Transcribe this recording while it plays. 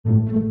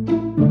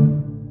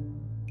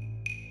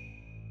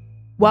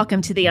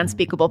Welcome to the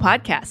Unspeakable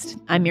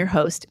Podcast. I'm your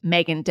host,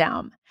 Megan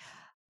Daum.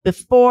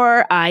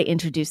 Before I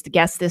introduce the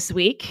guest this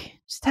week,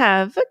 just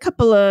have a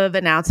couple of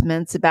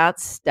announcements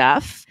about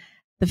stuff.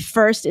 The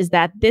first is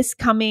that this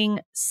coming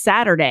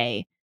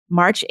Saturday,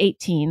 March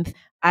 18th,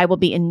 I will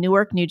be in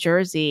Newark, New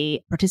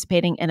Jersey,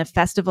 participating in a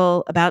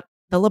festival about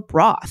Philip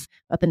Roth,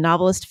 about the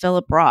novelist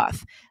Philip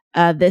Roth.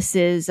 This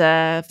is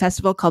a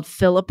festival called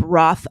Philip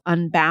Roth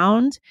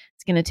Unbound.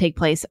 It's going to take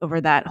place over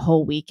that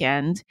whole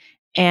weekend.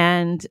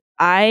 And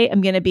I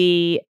am going to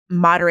be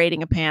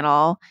moderating a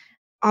panel,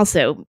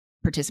 also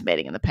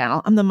participating in the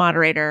panel. I'm the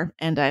moderator,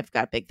 and I've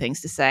got big things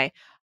to say,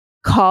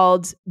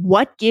 called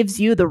What Gives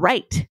You the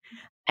Right?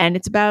 And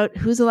it's about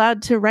who's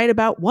allowed to write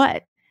about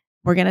what.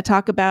 We're going to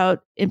talk about,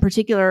 in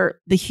particular,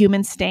 The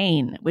Human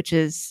Stain, which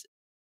is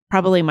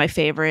probably my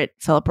favorite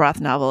Philip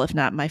Roth novel, if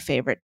not my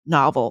favorite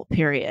novel,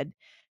 period.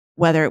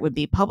 Whether it would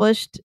be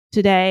published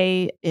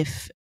today,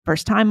 if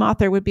first-time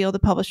author would be able to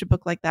publish a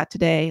book like that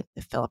today,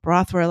 if Philip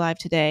Roth were alive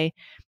today,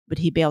 would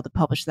he be able to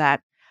publish that?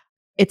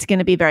 It's going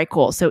to be very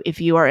cool. So if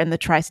you are in the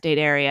tri-state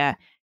area,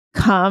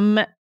 come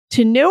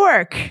to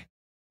Newark.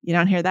 You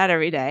don't hear that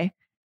every day.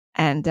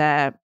 And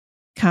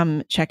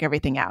come check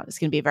everything out. It's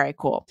going to be very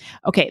cool.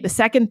 Okay, the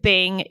second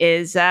thing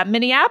is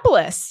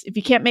Minneapolis. If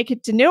you can't make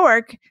it to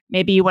Newark,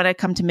 maybe you want to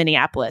come to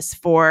Minneapolis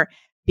for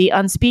the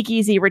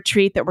Unspeakeasy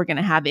retreat that we're going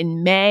to have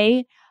in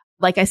May.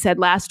 Like I said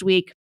last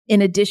week,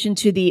 in addition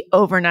to the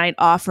overnight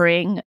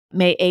offering,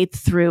 May 8th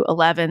through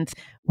 11th,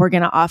 we're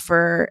going to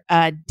offer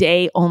a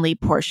day-only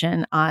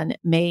portion on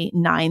May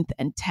 9th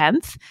and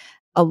 10th.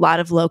 A lot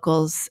of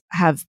locals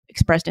have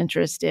expressed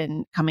interest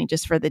in coming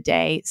just for the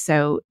day,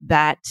 so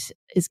that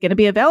is going to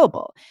be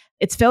available.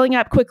 It's filling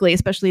up quickly,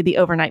 especially the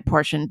overnight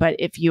portion, but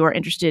if you are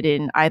interested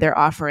in either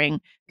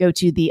offering, go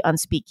to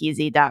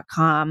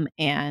theunspeakeasy.com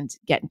and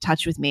get in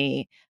touch with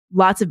me.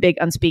 Lots of big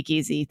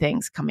Unspeakeasy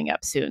things coming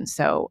up soon,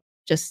 so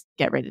just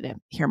get ready to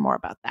hear more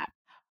about that.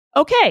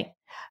 Okay,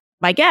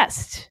 my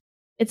guest.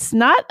 It's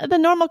not the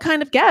normal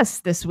kind of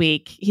guest this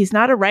week. He's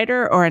not a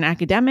writer or an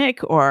academic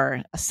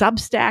or a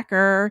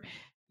substacker.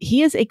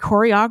 He is a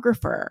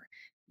choreographer.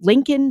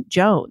 Lincoln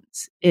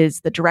Jones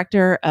is the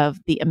director of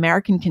the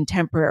American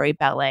Contemporary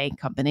Ballet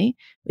Company,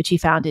 which he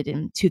founded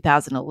in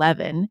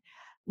 2011.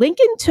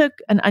 Lincoln took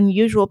an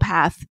unusual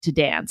path to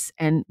dance,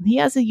 and he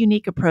has a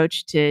unique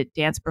approach to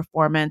dance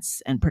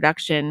performance and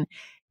production.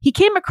 He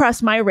came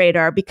across my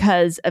radar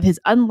because of his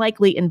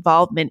unlikely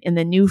involvement in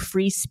the new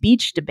free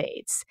speech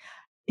debates.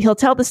 He'll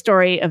tell the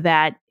story of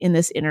that in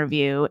this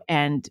interview,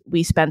 and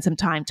we spend some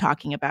time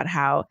talking about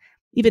how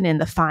even in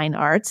the fine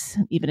arts,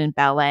 even in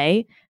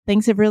ballet,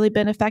 things have really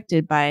been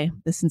affected by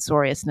the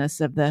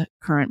censoriousness of the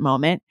current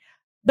moment.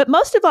 But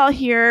most of all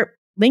here,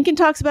 Lincoln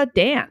talks about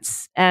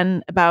dance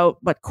and about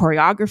what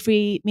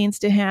choreography means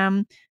to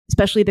him,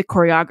 especially the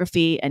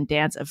choreography and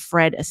dance of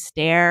Fred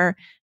Astaire.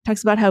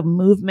 Talks about how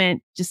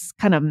movement just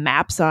kind of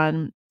maps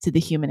on to the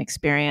human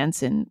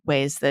experience in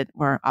ways that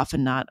we're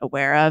often not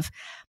aware of.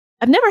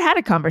 I've never had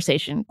a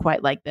conversation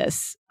quite like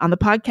this on the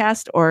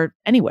podcast or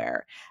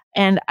anywhere.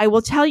 And I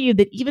will tell you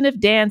that even if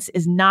dance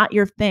is not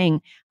your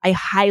thing, I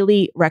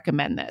highly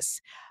recommend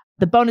this.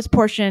 The bonus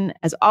portion,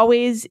 as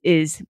always,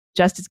 is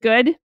just as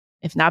good,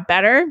 if not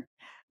better.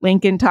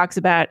 Lincoln talks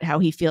about how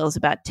he feels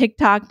about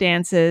TikTok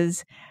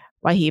dances,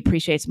 why he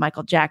appreciates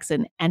Michael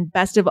Jackson, and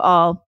best of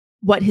all,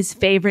 what his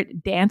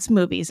favorite dance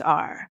movies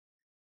are.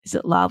 Is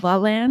it La La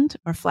Land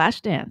or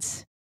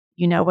Flashdance?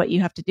 You know what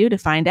you have to do to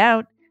find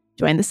out.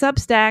 Join the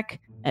Substack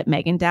at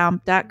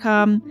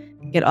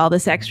megandaum.com. Get all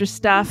this extra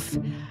stuff.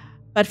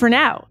 But for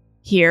now,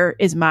 here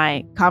is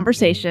my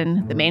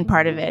conversation, the main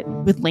part of it,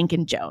 with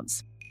Lincoln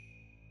Jones.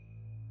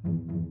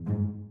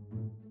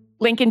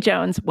 Lincoln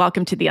Jones,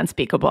 welcome to The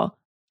Unspeakable.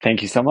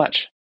 Thank you so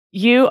much.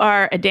 You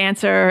are a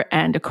dancer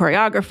and a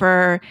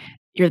choreographer.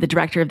 You're the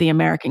director of the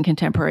American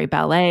Contemporary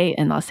Ballet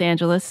in Los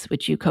Angeles,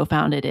 which you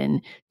co-founded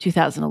in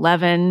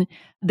 2011.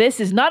 This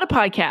is not a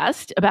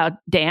podcast about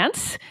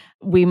dance.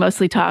 We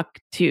mostly talk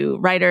to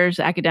writers,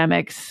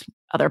 academics,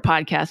 other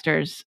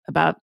podcasters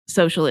about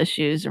social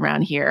issues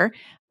around here.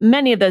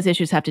 Many of those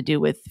issues have to do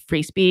with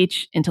free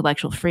speech,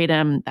 intellectual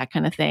freedom, that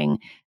kind of thing.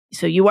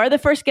 So you are the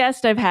first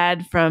guest I've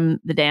had from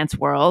the dance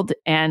world.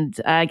 And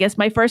I guess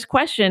my first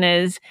question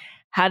is,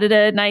 how did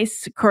a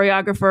nice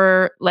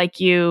choreographer like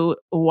you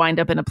wind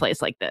up in a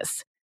place like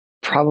this?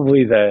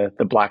 Probably the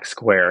black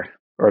square,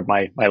 or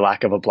my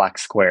lack of a black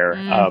square.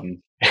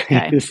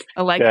 Okay.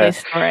 A likely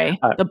story.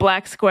 The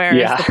black square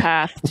is the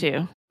path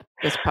to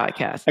this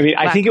podcast. I mean,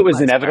 I think it was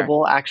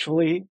inevitable,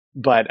 actually,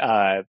 but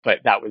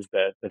that was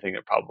the thing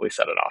that probably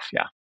set it off.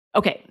 Yeah.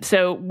 Okay.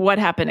 So what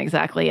happened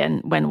exactly,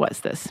 and when was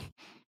this?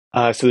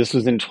 So this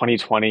was in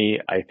 2020.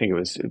 I think it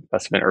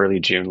must have been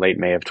early June, late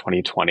May of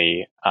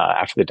 2020.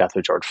 After the death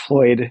of George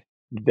Floyd,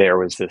 there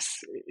was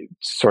this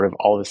sort of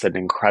all of a sudden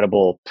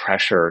incredible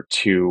pressure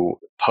to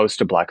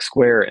post a black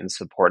square in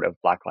support of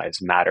Black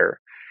Lives Matter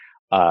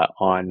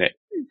on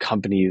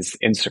companies'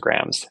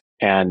 Instagrams.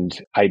 And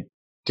I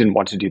didn't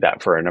want to do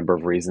that for a number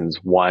of reasons.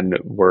 One,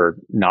 we're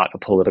not a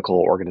political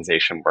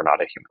organization. We're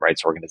not a human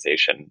rights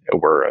organization.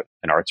 We're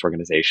an arts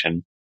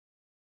organization.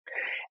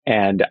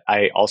 And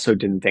I also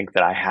didn't think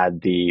that I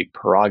had the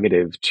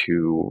prerogative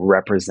to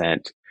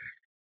represent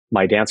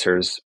my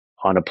dancers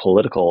on a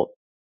political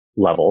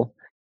level.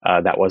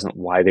 That wasn't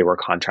why they were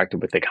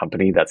contracted with the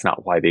company. That's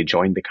not why they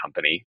joined the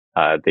company.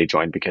 They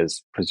joined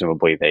because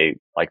presumably they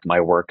liked my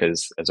work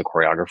as a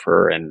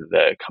choreographer and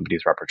the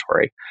company's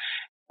repertory.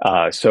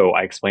 So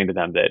I explained to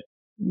them that,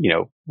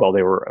 while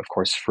they were, of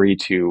course, free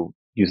to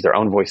use their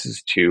own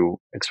voices to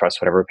express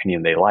whatever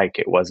opinion they like,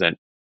 it wasn't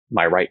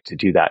my right to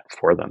do that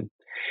for them.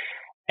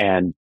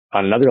 And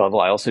on another level,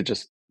 I also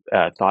just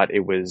thought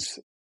it was,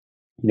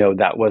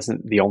 that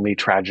wasn't the only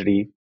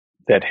tragedy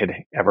that had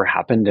ever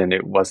happened, and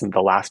it wasn't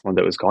the last one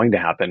that was going to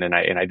happen. And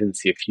I didn't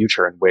see a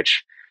future in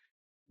which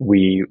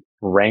we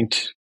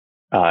ranked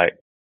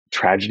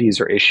tragedies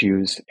or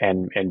issues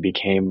and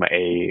became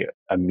a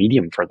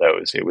medium for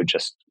those. It would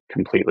just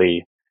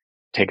completely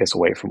take us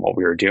away from what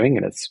we were doing,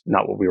 and it's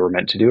not what we were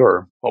meant to do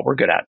or what we're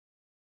good at.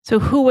 So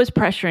who was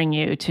pressuring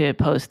you to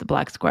post the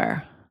black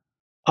square?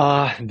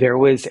 There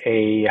was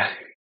a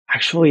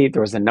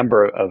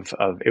number of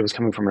it was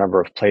coming from a number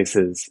of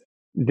places.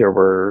 There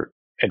were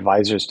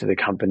advisors to the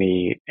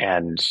company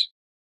and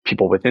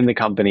people within the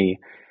company.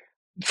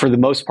 For the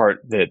most part,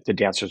 the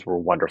dancers were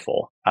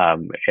wonderful.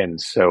 And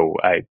so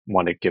I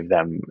want to give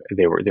them,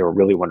 they were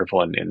really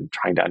wonderful in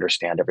trying to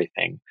understand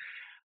everything.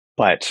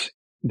 But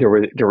there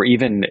were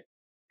even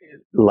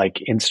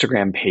like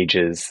Instagram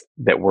pages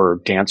that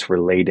were dance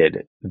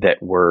related that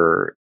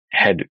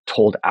had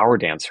told our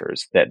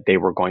dancers that they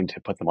were going to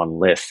put them on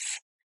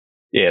lists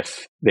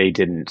if they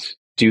didn't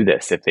do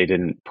this, if they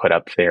didn't put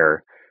up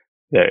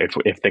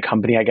if the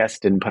company, I guess,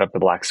 didn't put up the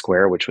black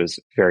square, which was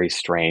very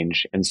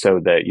strange. And so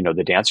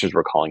the dancers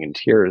were calling in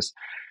tears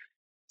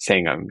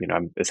saying, I'm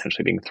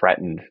essentially being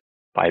threatened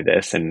by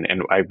this. And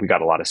we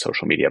got a lot of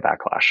social media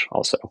backlash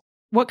also.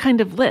 What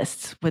kind of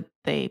lists would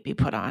they be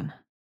put on?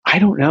 I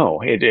don't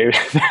know.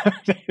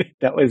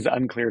 That was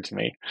unclear to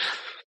me.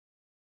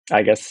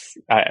 I guess,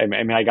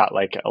 I got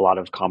like a lot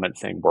of comments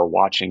saying, we're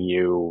watching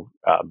you.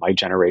 My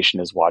generation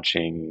is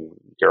watching.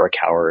 You're a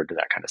coward,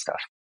 that kind of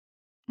stuff.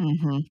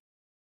 Mm-hmm.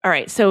 All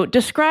right. So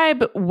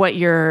describe what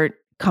your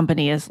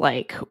company is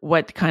like.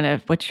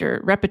 What's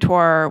your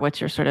repertoire? What's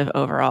your sort of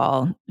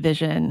overall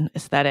vision,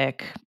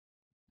 aesthetic?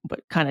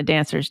 What kind of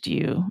dancers do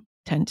you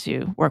tend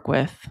to work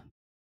with?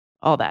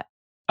 All that.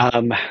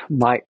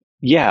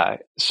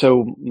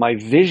 So my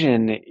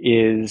vision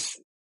is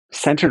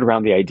centered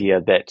around the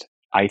idea that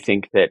I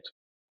think that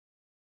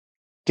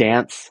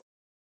dance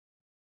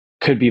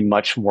could be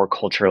much more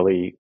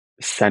culturally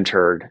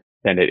centered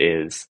than it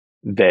is,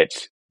 that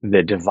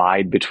the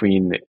divide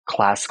between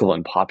classical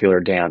and popular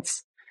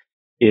dance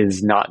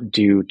is not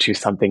due to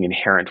something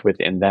inherent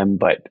within them,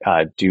 but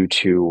due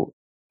to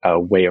a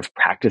way of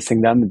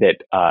practicing them that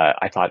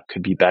I thought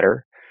could be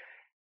better.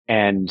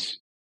 And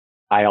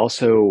I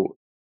also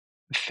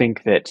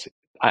think that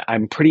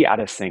I'm pretty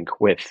out of sync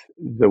with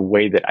the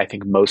way that I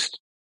think most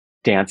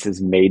dance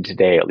is made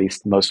today, at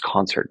least most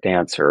concert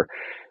dance, or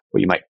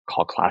what you might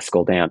call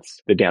classical dance,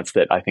 the dance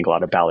that I think a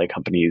lot of ballet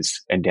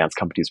companies and dance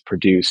companies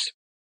produce.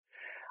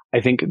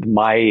 I think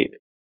my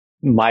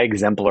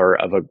exemplar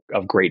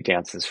of great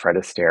dance is Fred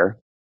Astaire.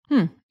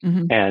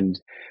 Mm-hmm.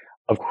 And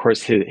of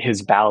course,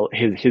 his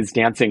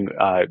dancing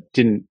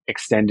didn't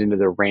extend into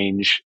the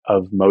range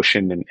of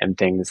motion and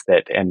things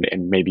and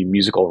maybe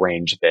musical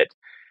range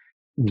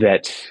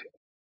that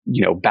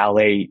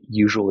ballet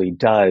usually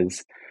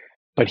does.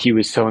 But he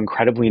was so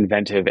incredibly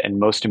inventive, and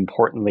most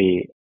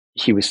importantly,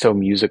 he was so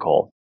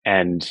musical.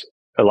 And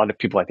a lot of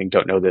people, I think,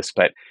 don't know this,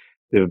 but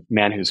the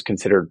man who's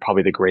considered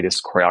probably the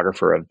greatest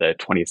choreographer of the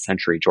 20th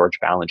century, George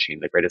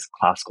Balanchine, the greatest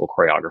classical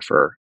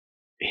choreographer,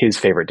 his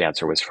favorite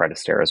dancer was Fred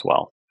Astaire as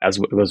well, as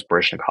was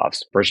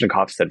Baryshnikov's.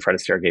 Baryshnikov said Fred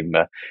Astaire gave him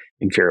an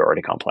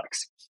inferiority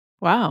complex.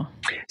 Wow.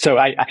 So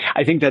I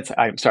think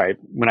I'm sorry,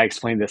 when I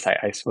explain this,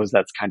 I suppose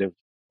that's kind of,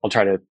 I'll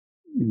try to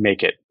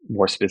make it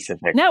more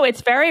specific. No,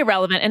 it's very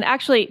relevant. And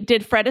actually,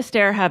 did Fred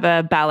Astaire have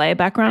a ballet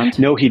background?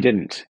 No, he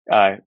didn't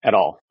at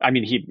all. I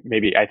mean, he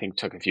maybe, I think,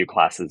 took a few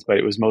classes, but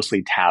it was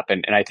mostly tap.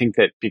 And I think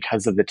that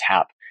because of the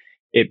tap,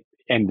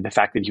 and the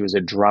fact that he was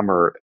a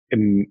drummer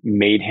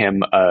made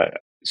him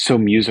so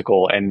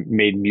musical and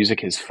made music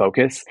his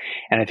focus.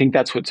 And I think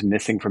that's what's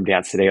missing from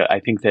dance today.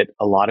 I think that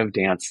a lot of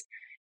dance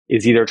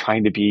is either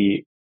trying to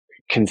be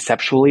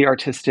conceptually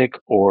artistic,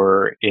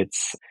 or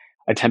it's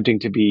attempting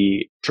to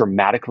be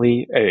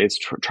dramatically, it's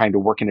trying to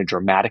work in a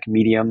dramatic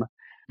medium.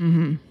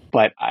 Mm-hmm.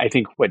 But I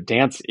think what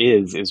dance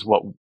is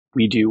what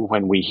we do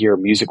when we hear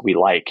music we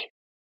like.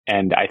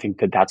 And I think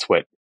that that's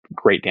what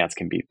great dance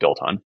can be built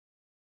on.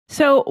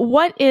 So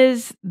what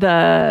is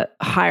the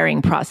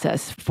hiring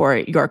process for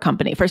your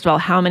company? First of all,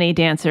 how many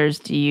dancers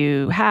do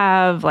you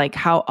have? Like,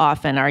 how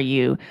often are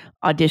you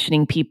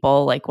auditioning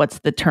people? Like, what's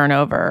the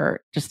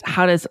turnover? Just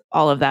how does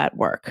all of that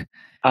work?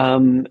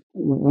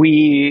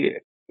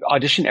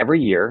 audition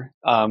every year.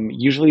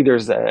 Usually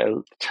there's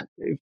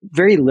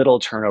very little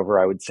turnover,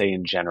 I would say,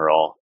 in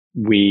general.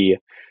 We,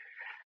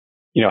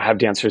 have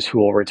dancers who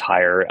will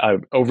retire.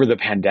 Over the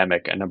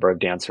pandemic, a number of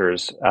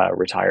dancers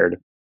retired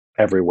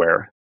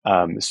everywhere.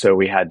 So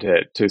we had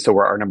so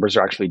our numbers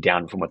are actually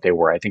down from what they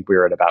were. I think we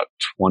were at about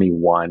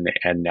 21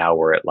 and now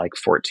we're at like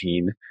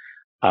 14,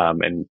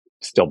 and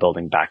still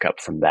building back up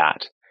from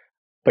that.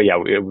 But yeah,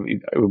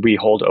 we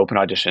hold open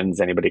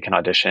auditions. Anybody can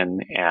audition.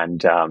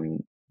 And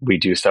we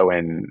do so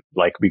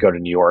we go to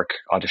New York,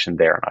 audition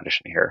there and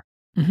audition here.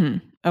 Mm-hmm.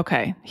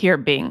 Okay. Here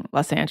being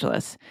Los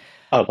Angeles.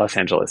 Oh, Los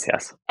Angeles,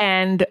 yes.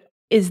 And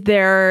is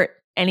there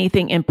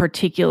anything in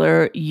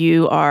particular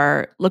you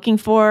are looking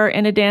for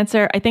in a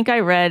dancer? I think I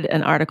read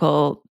an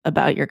article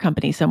about your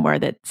company somewhere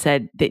that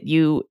said that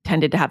you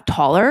tended to have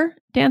taller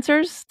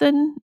dancers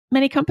than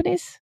many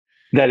companies.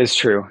 That is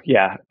true.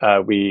 Yeah.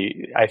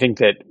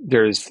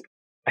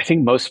 I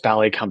think most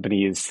ballet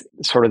companies,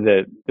 sort of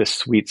the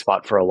sweet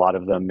spot for a lot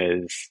of them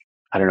is,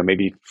 I don't know,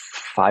 maybe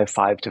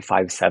 5'5" to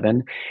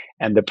 5'7".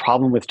 And the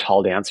problem with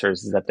tall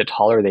dancers is that the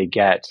taller they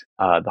get,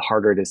 the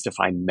harder it is to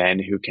find men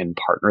who can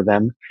partner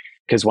them.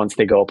 Because once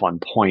they go up on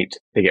point,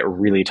 they get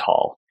really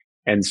tall.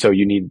 And so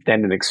you need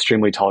then an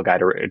extremely tall guy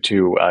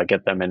to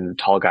get them. And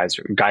tall guys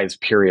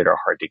period are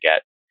hard to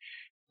get.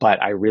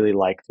 But I really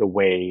like the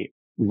way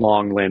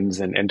long limbs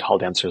and tall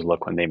dancers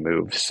look when they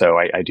move. So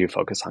I do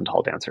focus on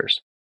tall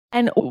dancers.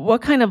 And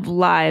what kind of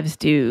lives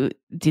do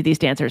these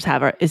dancers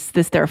have? Is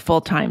this their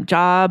full-time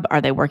job?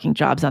 Are they working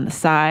jobs on the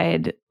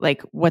side?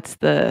 Like, what's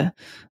the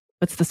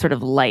sort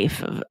of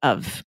life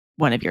of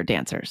one of your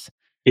dancers?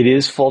 It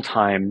is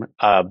full-time,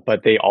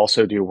 but they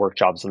also do work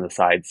jobs on the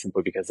side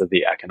simply because of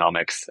the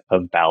economics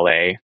of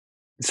ballet.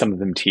 Some of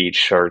them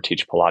teach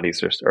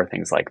Pilates or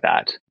things like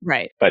that.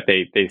 Right. But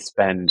they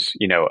spend,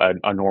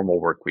 a normal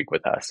work week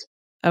with us.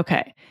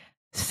 Okay.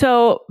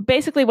 So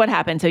basically what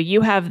happened, so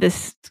you have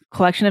this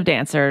collection of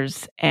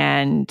dancers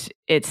and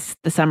it's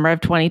the summer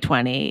of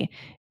 2020.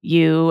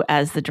 You,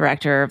 as the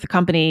director of the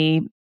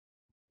company,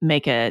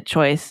 make a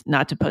choice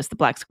not to post the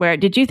black square.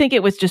 Did you think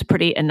it was just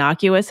pretty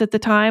innocuous at the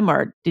time,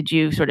 or did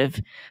you sort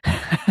of,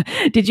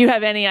 did you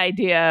have any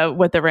idea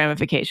what the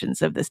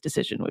ramifications of this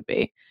decision would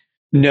be?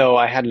 No,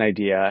 I had an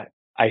idea.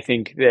 I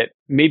think that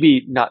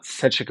maybe not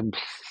such a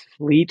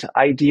complete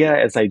idea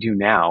as I do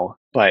now,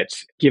 but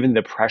given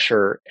the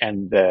pressure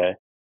and the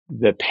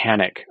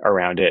panic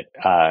around it,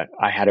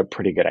 I had a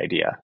pretty good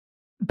idea.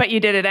 But you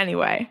did it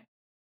anyway.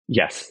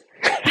 Yes.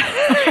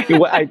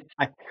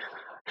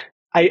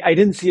 I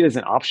didn't see it as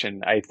an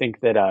option. I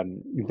think that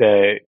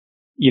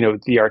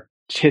the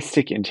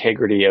artistic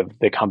integrity of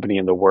the company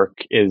and the work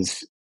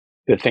is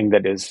the thing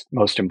that is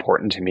most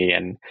important to me,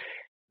 and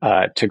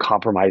to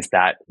compromise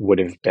that would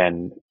have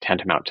been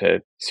tantamount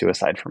to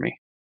suicide for me.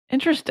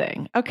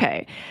 Interesting.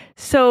 Okay.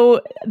 So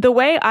the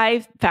way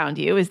I found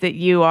you is that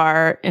you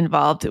are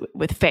involved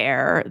with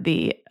FAIR,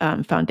 the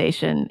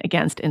Foundation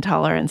Against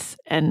Intolerance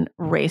and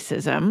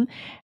Racism.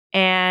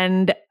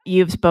 And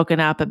you've spoken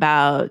up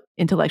about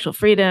intellectual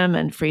freedom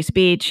and free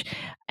speech.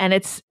 And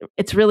it's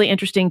really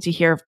interesting to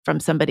hear from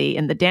somebody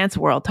in the dance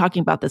world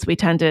talking about this. We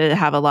tend to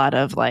have a lot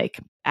of like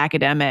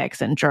academics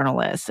and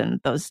journalists and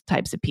those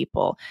types of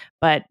people.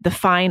 But the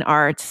fine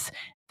arts,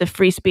 the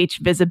free speech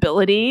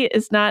visibility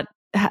has not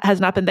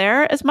been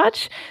there as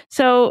much.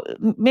 So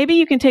maybe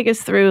you can take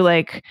us through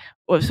like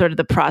what sort of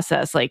the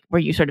process, like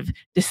where you sort of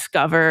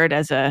discovered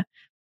as a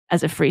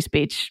free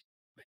speech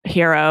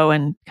hero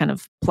and kind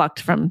of plucked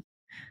from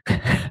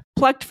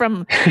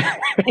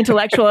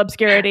intellectual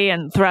obscurity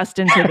and thrust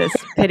into this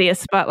hideous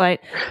spotlight.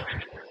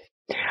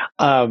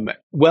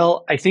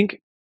 Well, I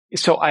think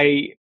so.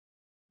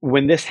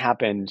 When this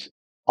happened,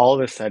 all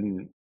of a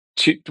sudden,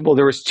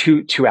 there was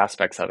two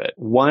aspects of it.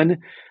 One,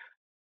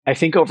 I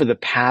think over the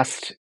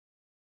past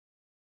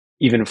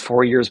even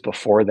 4 years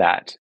before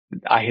that,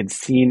 I had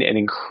seen an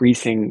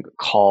increasing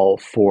call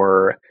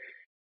for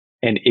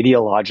an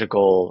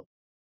ideological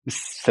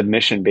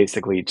submission,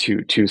 basically,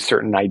 to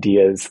certain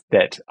ideas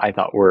that I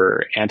thought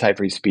were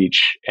anti-free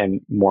speech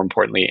and, more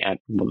importantly, and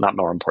not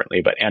more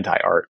importantly, but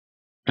anti-art.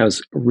 I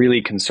was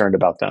really concerned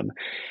about them.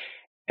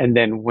 And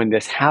then when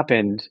this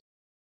happened,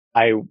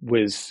 I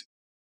was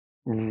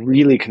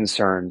really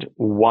concerned,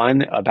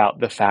 one, about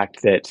the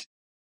fact that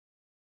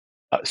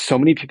so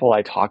many people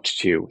I talked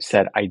to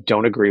said, I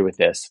don't agree with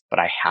this, but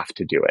I have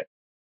to do it.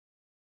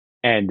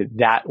 And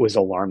that was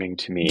alarming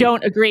to me.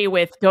 Don't agree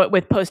with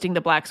posting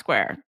the black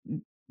square.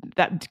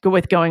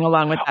 With going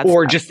along with that,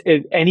 or stuff. Just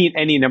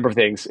any number of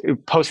things.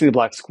 Posting the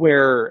black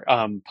square,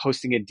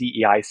 posting a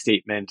DEI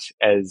statement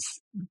as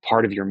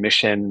part of your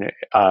mission.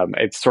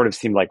 It sort of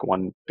seemed like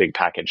one big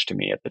package to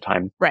me at the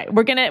time. Right.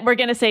 We're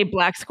gonna say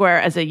black square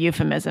as a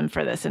euphemism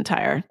for this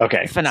entire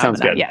phenomenon. Sounds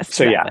good. Yes.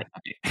 So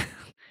exactly. Yeah.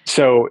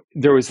 So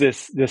there was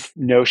this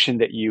notion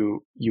that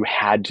you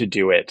had to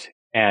do it,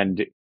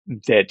 and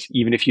that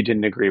even if you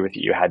didn't agree with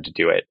it, you had to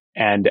do it.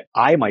 And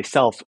I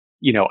myself,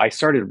 I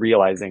started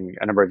realizing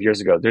a number of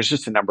years ago, there's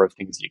just a number of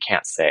things you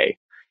can't say.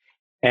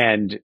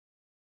 And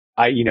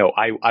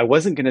I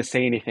wasn't going to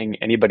say anything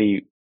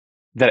anybody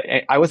that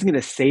I wasn't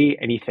going to say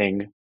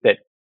anything that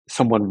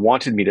someone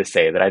wanted me to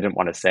say that I didn't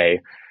want to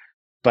say,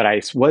 but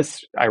I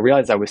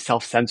realized I was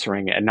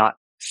self-censoring and not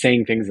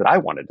saying things that I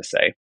wanted to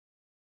say.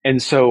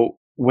 And so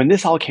when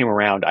this all came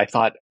around, I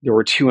thought there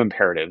were two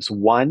imperatives.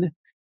 One,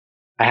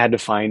 I had to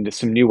find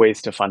some new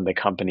ways to fund the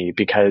company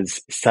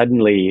because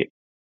suddenly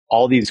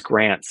all these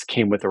grants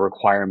came with a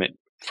requirement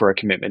for a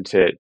commitment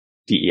to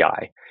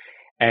DEI.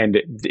 And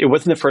it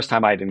wasn't the first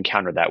time I'd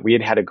encountered that. We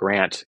had had a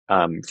grant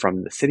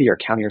from the city or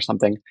county or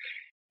something.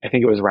 I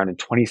think it was around in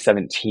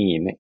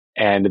 2017.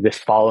 And this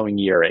following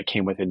year, it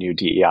came with a new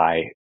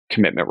DEI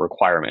commitment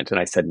requirement. And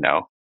I said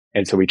no.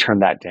 And so we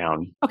turned that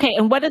down. Okay.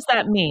 And what does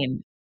that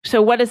mean?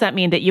 So what does that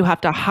mean, that you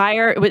have to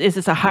hire? Is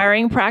this a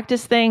hiring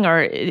practice thing,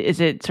 or is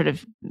it sort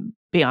of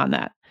beyond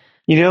that?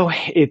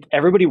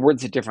 Everybody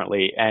words it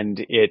differently,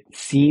 and it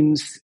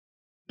seems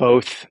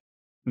both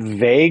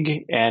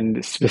vague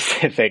and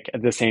specific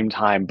at the same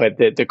time. But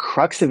the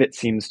crux of it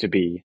seems to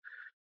be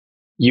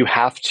you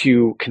have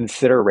to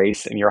consider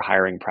race in your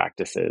hiring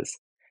practices.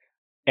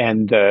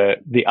 And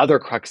the other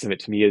crux of it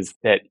to me is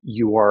that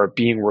you are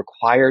being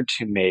required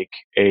to make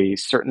a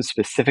certain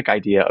specific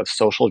idea of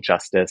social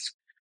justice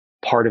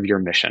part of your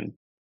mission.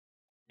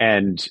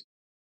 And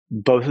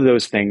both of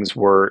those things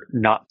were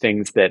not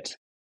things that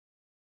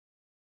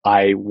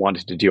I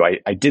wanted to do.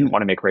 I didn't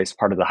want to make race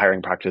part of the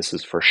hiring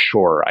practices for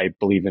sure. I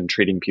believe in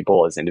treating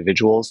people as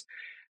individuals.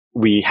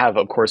 We have,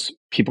 of course,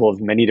 people of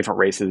many different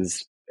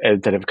races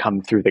that have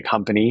come through the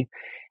company.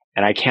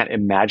 And I can't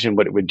imagine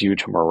what it would do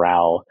to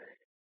morale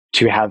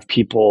to have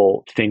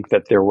people think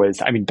that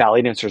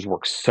ballet dancers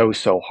work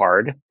so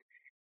hard.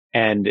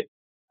 And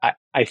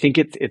I think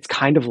it's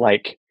kind of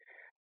like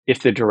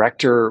if the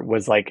director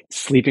was like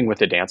sleeping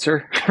with a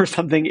dancer or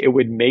something, it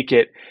would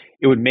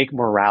make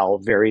morale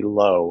very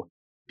low,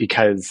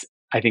 because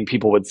I think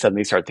people would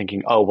suddenly start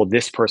thinking, oh, well,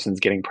 this person's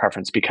getting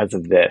preference because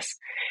of this.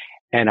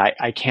 And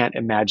I can't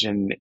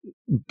imagine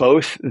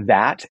both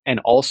that and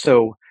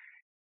also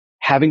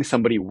having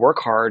somebody work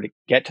hard,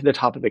 get to the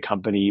top of the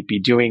company, be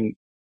doing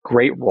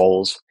great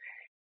roles,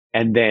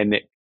 and then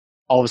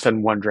all of a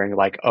sudden wondering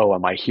like, oh,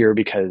 am I here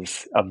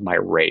because of my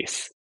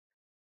race?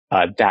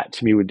 That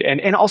to me would,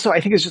 and also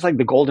I think it's just like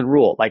the golden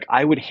rule. Like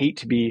I would hate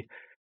to be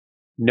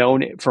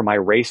known for my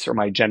race or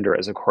my gender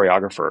as a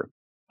choreographer.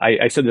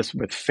 I said this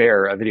with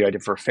Fair, a video I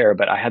did for Fair,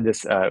 but I had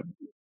this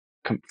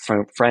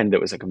friend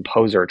that was a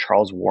composer,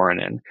 Charles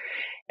Warren,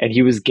 and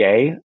he was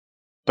gay,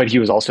 but he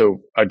was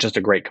also just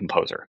a great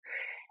composer.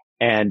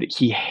 And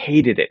he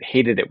hated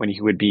it when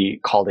he would be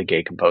called a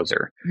gay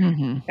composer.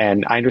 Mm-hmm.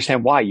 And I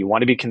understand why. You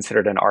want to be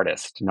considered an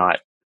artist, not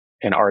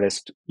an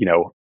artist,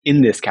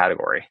 in this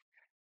category.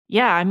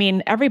 Yeah, I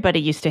mean,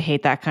 everybody used to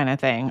hate that kind of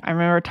thing. I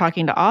remember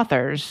talking to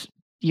authors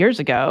years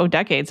ago,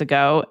 decades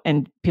ago,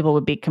 and people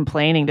would be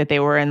complaining that they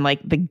were in like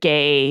the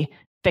gay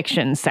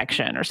fiction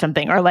section or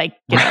something, or like,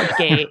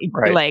 gay,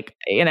 right. like,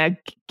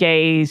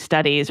 gay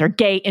studies or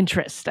gay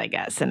interest, I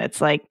guess. And it's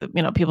like,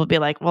 people would be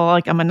like, well,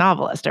 like I'm a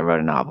novelist. I wrote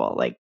a novel.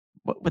 Like,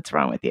 what's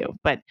wrong with you?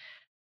 But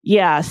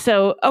yeah,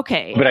 so,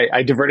 okay. But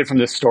I diverted from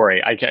this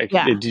story.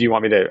 Yeah. Did you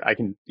want me to,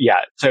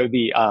 yeah. So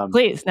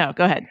please, no,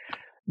 go ahead.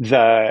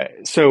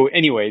 So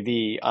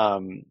anyway,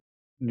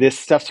 this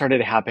stuff started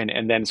to happen.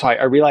 And then, so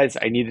I realized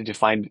I needed to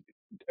find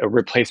a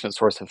replacement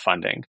source of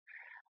funding.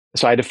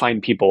 So I had to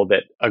find people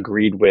that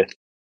agreed with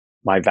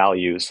my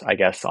values, I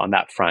guess, on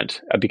that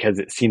front, because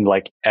it seemed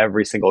like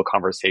every single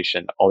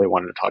conversation, all they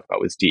wanted to talk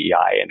about was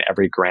DEI, and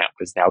every grant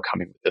was now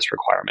coming with this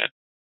requirement.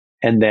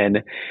 And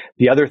then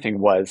the other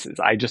thing is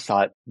I just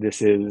thought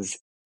this is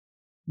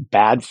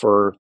bad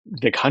for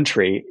the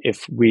country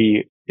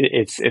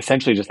it's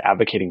essentially just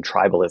advocating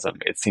tribalism,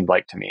 it seemed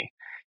like to me.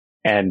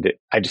 And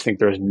I just think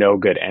there's no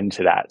good end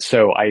to that.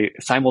 So I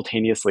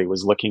simultaneously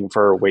was looking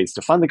for ways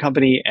to fund the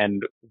company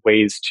and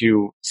ways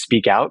to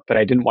speak out, but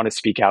I didn't want to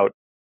speak out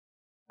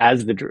I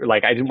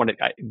didn't want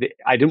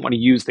to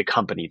use the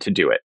company to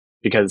do it,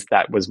 because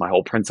that was my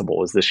whole principle,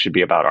 was this should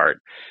be about art.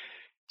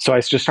 So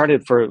I just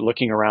started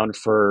looking around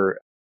for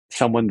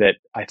someone that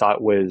I thought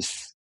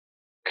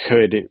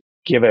could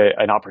give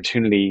an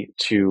opportunity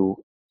to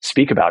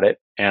speak about it.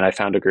 And I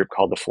found a group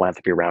called the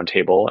Philanthropy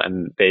Roundtable,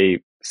 and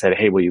they said,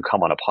 hey, will you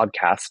come on a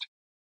podcast?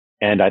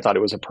 And I thought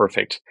it was a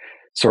perfect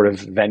sort of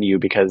venue,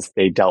 because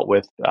they dealt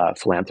with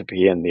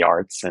philanthropy and the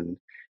arts,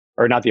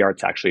 or not the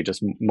arts, actually,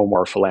 just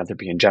more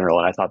philanthropy in general.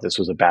 And I thought this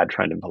was a bad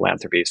trend in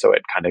philanthropy. So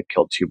it kind of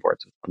killed two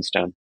birds with one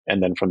stone.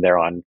 And then from there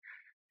on,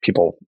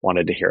 people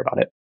wanted to hear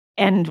about it.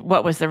 And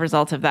what was the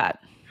result of that?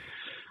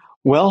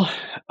 Well,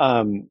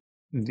 I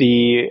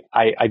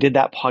did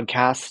that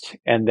podcast,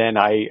 and then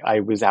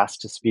I was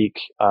asked to speak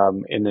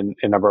in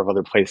a number of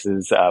other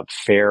places.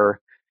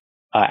 Fair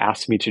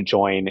asked me to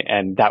join,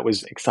 and that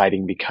was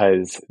exciting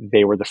because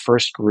they were the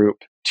first group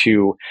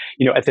to,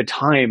 at the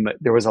time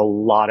there was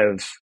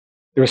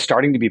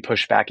starting to be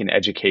pushback in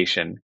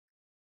education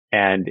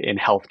and in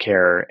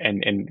healthcare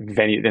and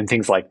venue and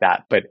things like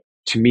that. But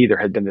to me, there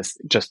had been this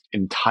just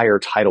entire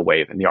tidal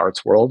wave in the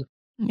arts world.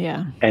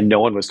 Yeah. And no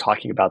one was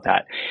talking about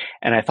that.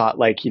 And I thought,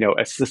 like,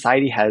 a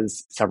society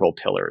has several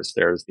pillars.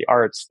 There's the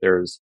arts,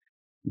 there's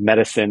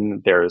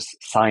medicine, there's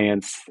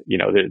science,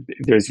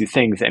 there's these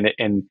things.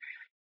 And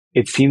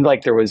it seemed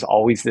like there was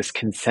always this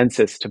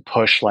consensus to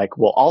push, like,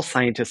 well, all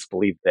scientists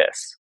believe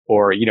this,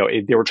 or,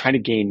 they were trying to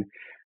gain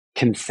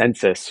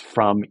consensus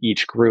from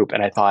each group.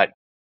 And I thought,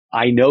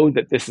 I know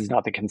that this is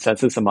not the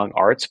consensus among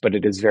arts, but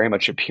it is very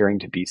much appearing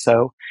to be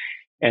so.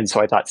 And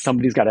so I thought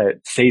somebody's got to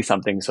say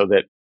something so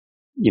that,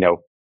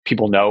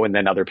 people know, and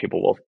then other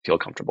people will feel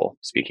comfortable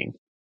speaking.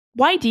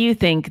 Why do you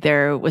think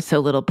there was so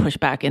little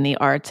pushback in the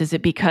arts? Is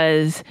it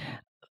because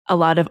a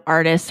lot of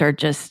artists are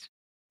just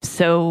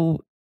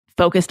so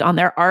focused on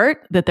their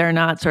art that they're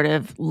not sort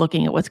of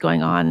looking at what's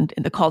going on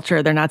in the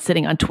culture? They're not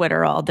sitting on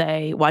Twitter all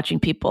day watching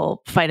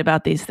people fight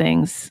about these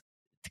things?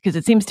 Because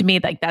it seems to me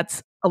like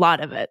that's a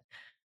lot of it.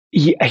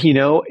 Yeah,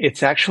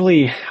 it's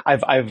actually,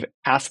 I've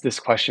asked this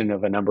question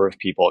of a number of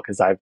people because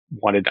I've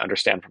wanted to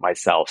understand for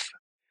myself.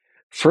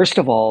 First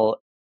of all,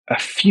 a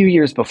few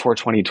years before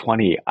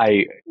 2020,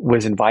 I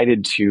was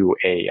invited to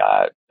a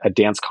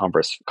dance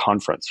conference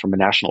from a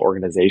national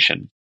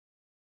organization.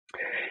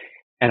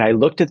 And I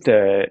looked at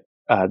the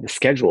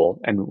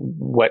schedule and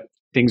what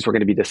things were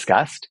going to be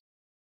discussed.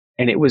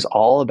 And it was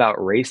all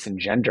about race and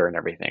gender and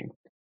everything.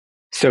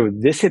 So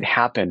this had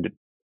happened,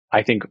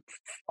 I think,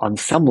 on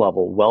some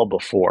level well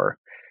before.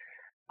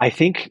 I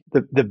think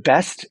the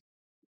best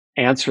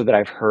answer that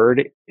I've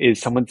heard is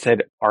someone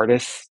said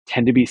artists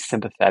tend to be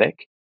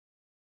sympathetic.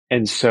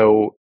 And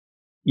so,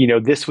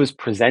 this was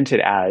presented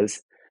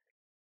as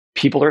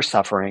people are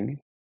suffering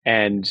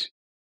and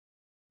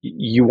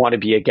you want to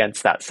be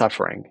against that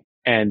suffering.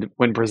 And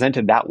when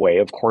presented that way,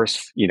 of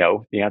course,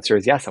 the answer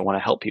is yes, I want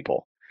to help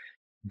people.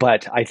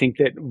 But I think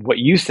that what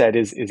you said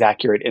is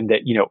accurate in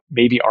that,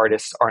 maybe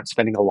artists aren't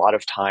spending a lot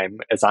of time,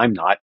 as I'm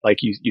not. Like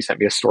you sent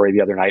me a story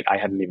the other night. I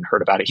hadn't even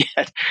heard about it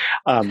yet.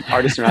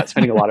 Artists are not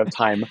spending a lot of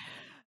time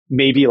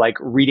maybe like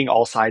reading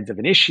all sides of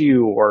an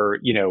issue or,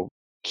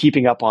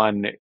 keeping up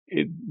on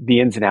the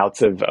ins and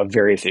outs of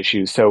various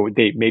issues. So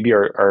they maybe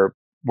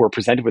were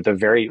presented with a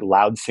very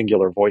loud,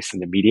 singular voice in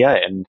the media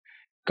and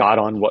got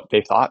on what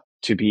they thought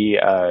to be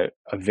a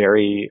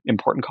very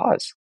important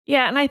cause.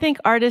 Yeah. And I think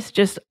artists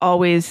just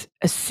always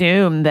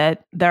assume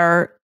that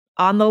they're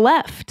on the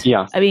left.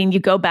 Yeah. I mean, you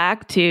go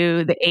back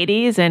to the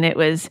 80s and it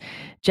was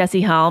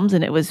Jesse Helms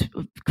and it was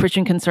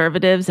Christian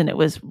conservatives and it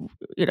was,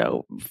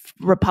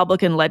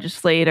 Republican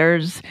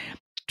legislators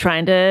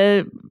trying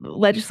to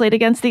legislate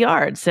against the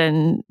arts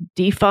and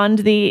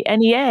defund the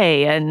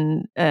NEA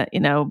and,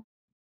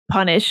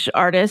 punish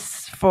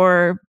artists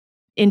for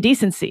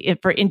indecency,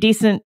 for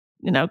indecent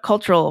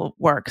cultural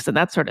works and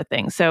that sort of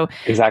thing. So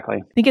exactly,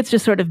 I think it's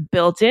just sort of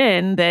built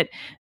in that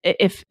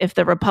if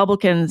the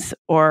Republicans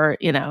or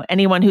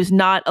anyone who's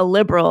not a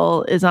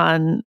liberal is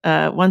on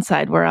one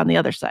side, we're on the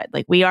other side.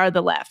 Like we are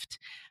the left.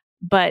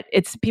 But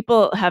it's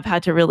people have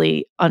had to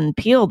really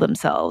unpeel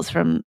themselves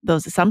from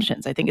those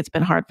assumptions. I think it's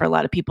been hard for a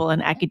lot of people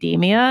in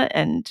academia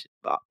and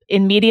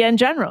in media in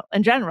general.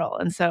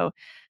 And so,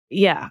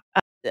 yeah.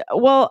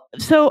 Well,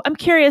 so I'm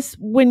curious,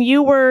 when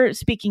you were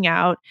speaking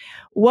out,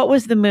 what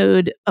was the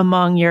mood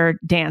among your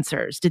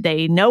dancers? Did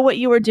they know what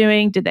you were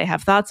doing? Did they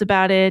have thoughts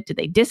about it? Did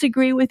they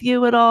disagree with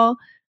you at all?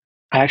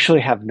 I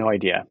actually have no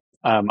idea.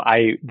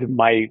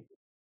 My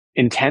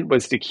intent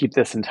was to keep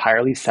this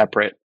entirely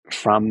separate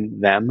from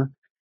them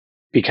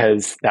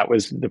because that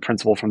was the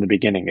principle from the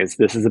beginning. Is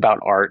this is about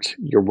art.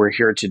 We're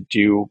here to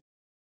do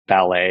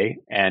ballet,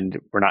 and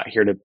we're not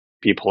here to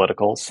be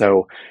political.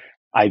 So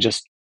I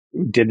just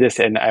did this,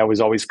 and I was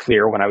always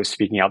clear when I was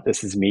speaking out,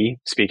 this is me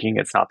speaking,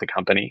 it's not the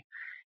company.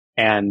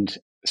 And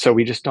so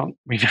we've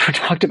never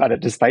talked about it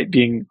despite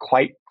being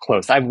quite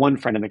close. I have one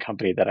friend in the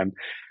company that I'm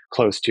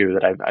close to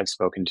that I've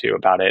spoken to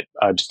about it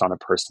just on a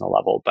personal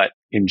level. But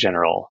in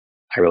general,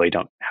 I really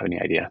don't have any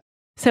idea.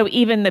 So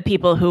even the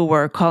people who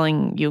were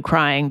calling you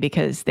crying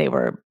because they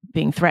were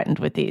being threatened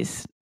with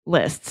these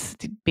lists,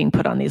 being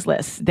put on these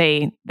lists,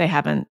 they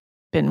haven't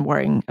been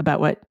worrying about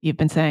what you've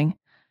been saying?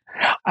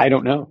 I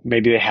don't know.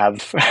 Maybe they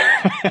have.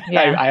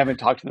 Yeah. I haven't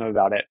talked to them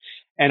about it.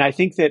 And I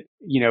think that,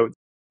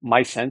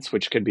 my sense,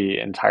 which could be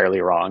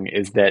entirely wrong,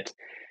 is that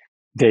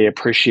they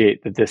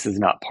appreciate that this is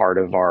not part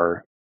of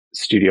our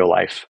studio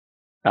life,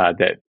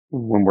 that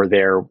when we're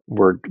there,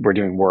 we're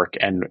doing work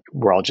and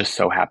we're all just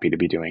so happy to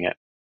be doing it.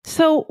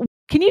 So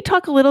can you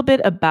talk a little bit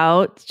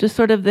about just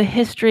sort of the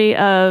history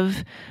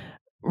of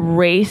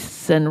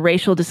race and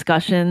racial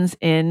discussions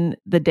in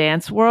the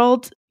dance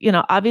world?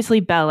 Obviously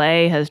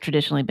ballet has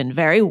traditionally been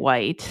very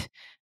white.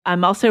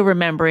 I'm also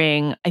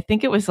remembering, I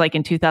think it was like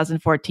in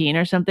 2014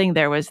 or something,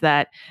 there was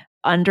that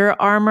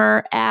Under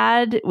Armour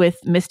ad with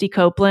Misty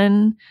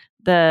Copeland,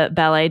 the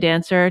ballet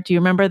dancer. Do you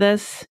remember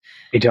this?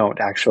 I don't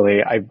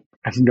actually. I'm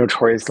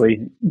notoriously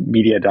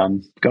media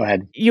dumb. Go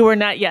ahead. You were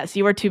not, yes,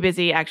 you were too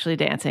busy actually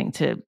dancing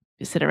to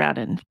sit around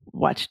and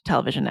watch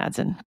television ads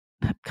and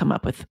come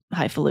up with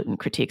highfalutin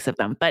critiques of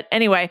them. But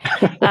anyway,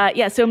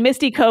 so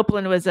Misty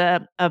Copeland was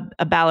a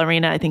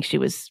ballerina. I think she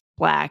was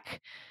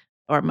Black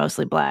or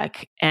mostly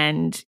Black.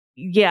 And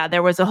yeah,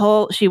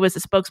 she was a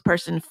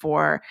spokesperson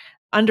for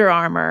Under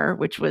Armour,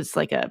 which was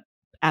like a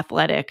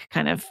athletic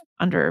kind of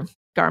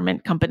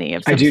undergarment company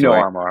of I some do know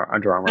sort. Under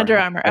Under Armour.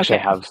 Armour. Actually,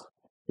 Okay. I have.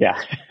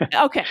 Yeah.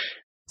 Okay.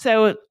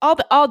 So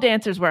all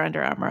dancers wear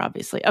Under Armour,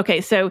 obviously.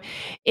 Okay, so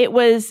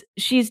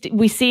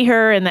we see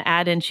her in the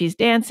ad and she's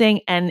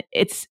dancing, and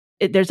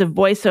there's a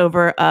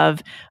voiceover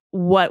of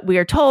what we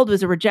are told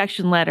was a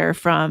rejection letter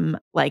from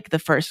like the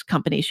first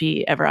company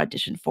she ever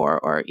auditioned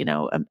for, or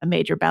a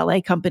major ballet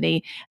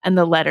company, and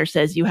the letter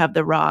says you have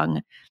the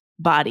wrong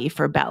body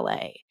for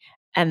ballet.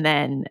 And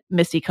then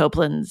Misty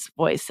Copeland's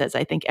voice says,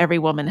 I think every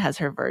woman has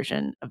her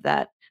version of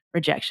that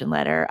rejection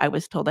letter. I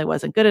was told I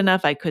wasn't good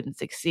enough. I couldn't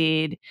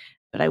succeed,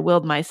 but I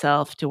willed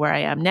myself to where I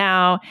am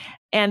now.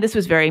 And this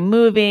was very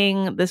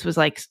moving. This was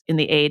like in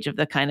the age of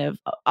the kind of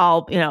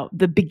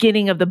the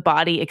beginning of the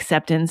body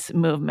acceptance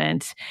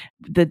movement.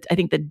 I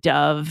think the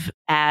Dove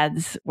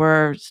ads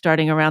were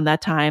starting around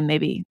that time,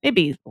 maybe a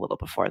little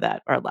before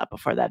that or a lot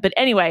before that. But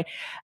anyway,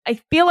 I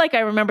feel like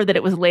I remember that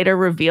it was later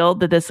revealed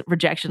that this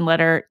rejection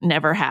letter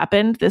never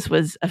happened. This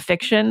was a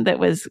fiction that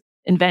was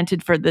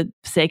invented for the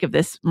sake of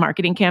this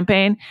marketing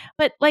campaign.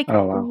 But like,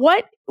 Oh,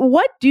 wow.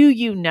 what do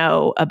you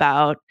know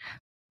about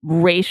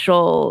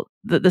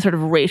the sort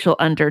of racial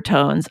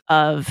undertones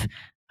of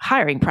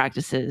hiring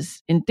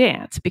practices in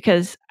dance?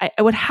 Because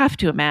I would have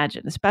to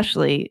imagine,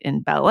 especially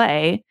in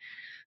ballet,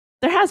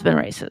 there has been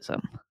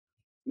racism.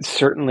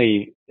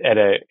 Certainly at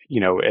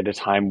a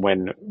time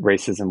when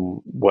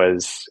racism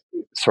was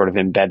sort of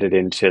embedded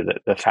into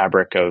the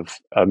fabric of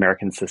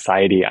American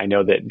society. I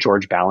know that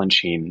George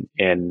Balanchine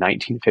in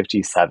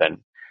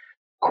 1957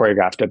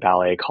 choreographed a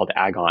ballet called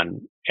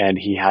Agon, and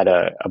he had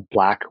a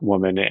black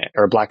woman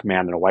or a black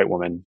man and a white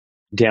woman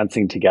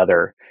dancing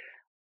together.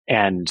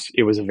 And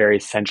it was a very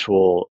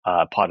sensual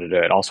pas de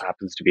deux. It also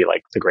happens to be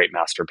like the great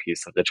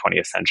masterpiece of the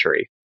 20th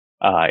century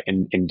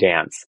in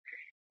dance.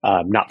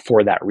 Not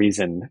for that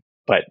reason,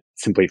 but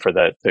simply for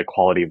the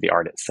quality of the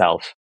art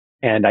itself.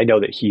 And I know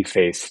that he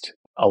faced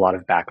a lot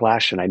of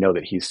backlash, and I know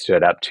that he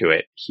stood up to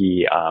it.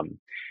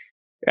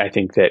 I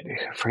think that,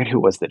 I forget who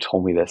it was that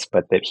told me this,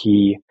 but that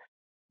he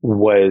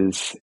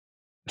was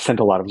sent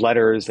a lot of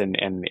letters, and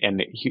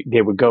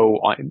they would go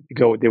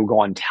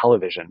on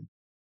television,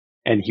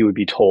 and he would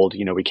be told,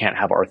 we can't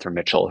have Arthur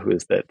Mitchell, who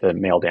is the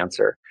male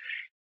dancer,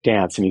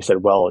 dance. And he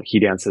said, well, he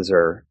dances,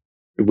 or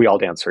we all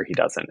dance, or he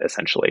doesn't,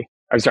 essentially.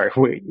 I'm sorry,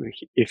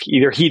 if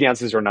either he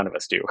dances or none of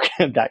us do,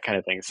 that kind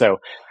of thing. So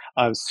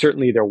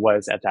certainly there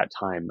was at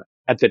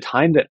the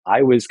time that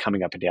I was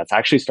coming up in dance. I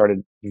actually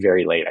started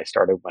very late. I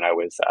started when I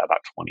was about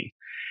 20.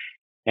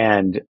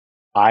 And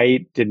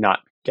I did not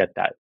get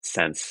that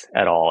sense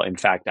at all. In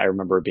fact, I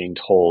remember being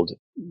told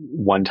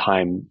one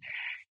time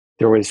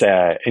there was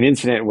an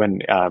incident when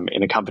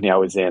in a company I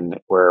was in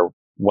where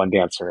one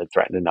dancer had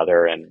threatened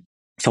another, and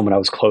someone I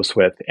was close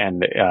with,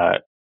 and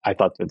I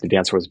thought that the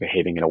dancer was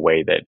behaving in a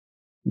way that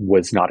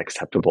was not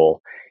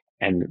acceptable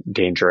and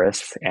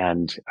dangerous.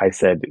 And I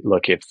said,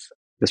 look, if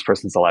this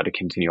person's allowed to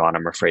continue on,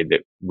 I'm afraid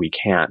that we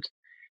can't,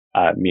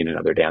 me and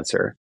another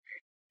dancer.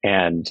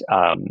 And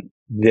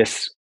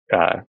this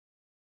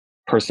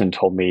person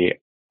told me,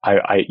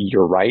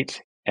 you're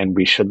right, and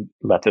we should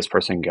let this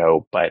person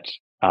go, but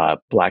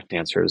Black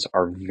dancers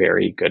are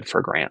very good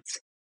for grants.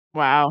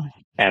 Wow.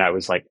 And I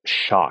was like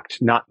shocked.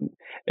 Not,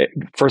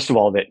 first of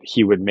all, that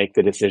he would make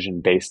the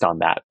decision based on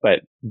that, but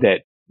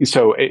that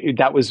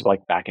was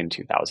like back in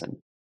 2000.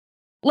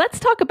 Let's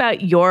talk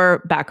about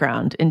your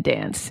background in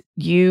dance.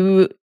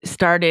 You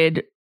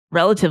started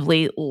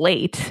relatively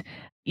late.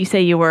 You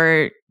say you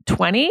were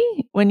 20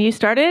 when you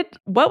started.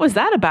 What was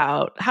that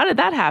about? How did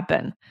that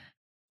happen?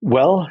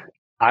 Well,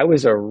 I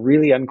was a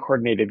really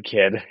uncoordinated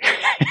kid,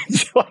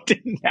 so I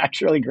didn't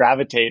naturally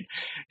gravitate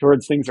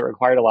towards things that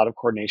required a lot of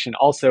coordination.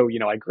 Also,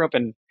 I grew up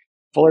in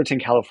Fullerton,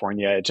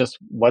 California. It just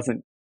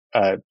wasn't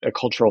a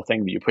cultural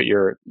thing that you put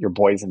your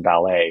boys in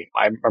ballet.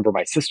 I remember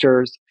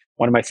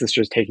one of my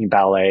sisters taking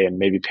ballet and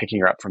maybe picking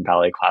her up from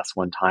ballet class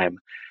one time.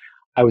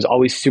 I was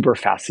always super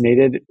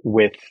fascinated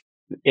with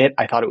it.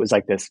 I thought it was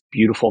like this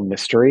beautiful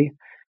mystery.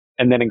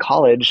 And then in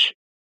college,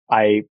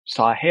 I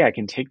saw, hey, I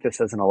can take this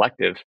as an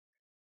elective.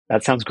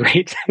 That sounds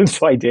great.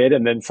 So I did.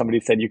 And then somebody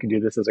said, you can do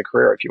this as a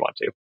career if you want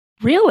to.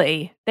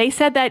 Really? They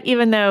said that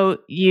even though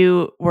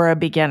you were a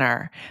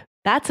beginner.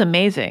 That's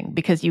amazing,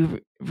 because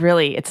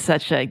it's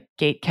such a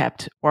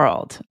gate-kept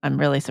world. I'm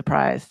really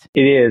surprised.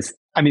 It is.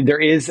 I mean, there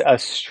is a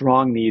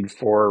strong need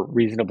for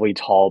reasonably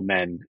tall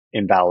men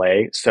in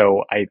ballet.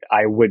 So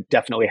I would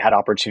definitely had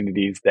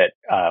opportunities that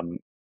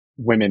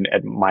women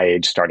at my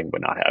age starting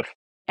would not have.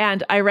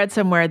 And I read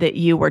somewhere that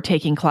you were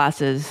taking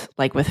classes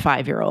like with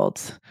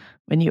 5-year-olds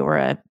when you were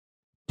a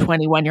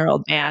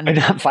 21-year-old man.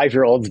 Not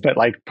 5-year-olds, but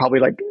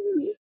probably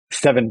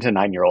 7 to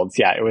 9-year-olds.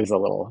 Yeah, it was a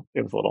little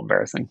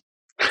embarrassing.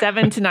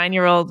 7 to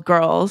 9-year-old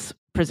girls,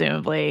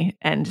 presumably,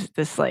 and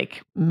this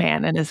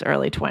man in his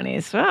early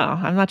 20s. Oh,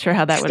 I'm not sure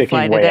how that would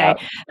fly today.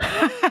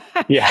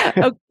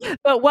 Yeah.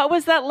 But what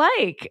was that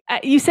like?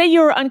 You say you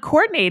were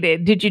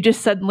uncoordinated. Did you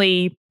just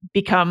suddenly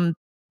become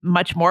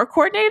much more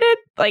coordinated?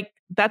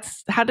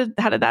 that's how did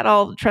that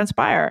all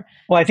transpire?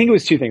 Well, I think it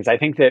was two things. I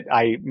think that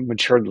I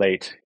matured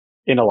late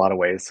in a lot of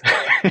ways,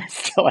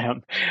 still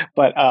am.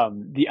 But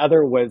the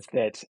other was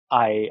that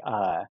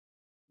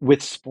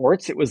with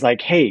sports, it was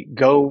like, hey,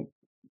 go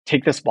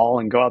take this ball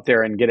and go out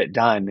there and get it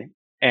done.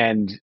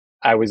 And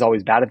I was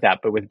always bad at that.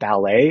 But with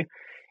ballet,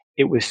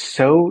 it was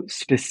so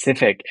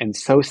specific and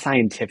so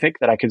scientific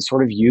that I could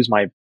sort of use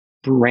my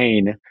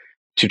brain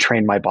to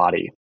train my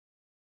body.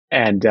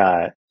 And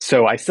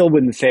so I still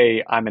wouldn't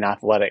say I'm an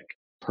athletic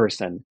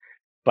person,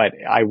 but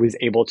I was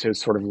able to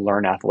sort of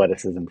learn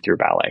athleticism through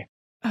ballet.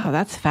 Oh,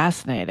 that's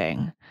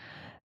fascinating.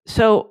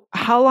 So,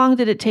 how long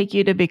did it take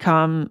you to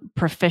become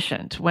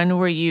proficient? When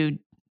were you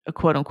a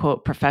quote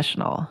unquote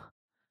professional?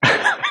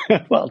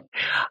 Well,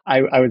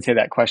 I would say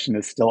that question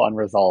is still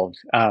unresolved.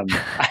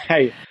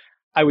 I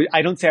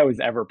don't say I was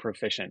ever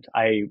proficient.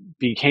 I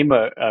became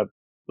a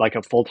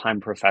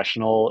full-time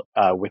professional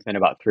within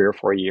about 3 or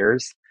 4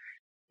 years.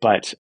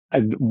 But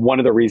one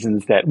of the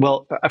reasons that,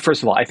 well,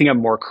 first of all, I think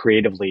I'm more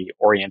creatively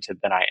oriented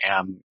than I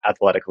am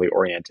athletically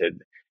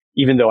oriented,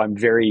 even though I'm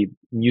very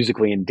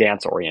musically and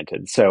dance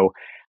oriented. So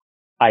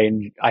I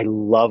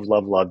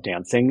love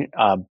dancing,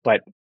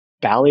 but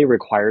ballet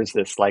requires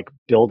this like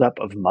buildup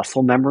of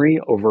muscle memory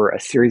over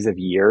a series of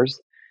years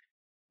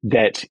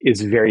that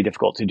is very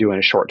difficult to do in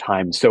a short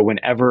time. So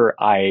whenever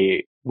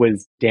I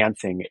was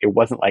dancing, it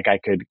wasn't like I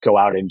could go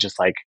out and just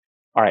like,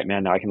 all right,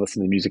 man, now I can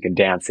listen to music and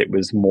dance. It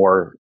was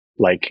more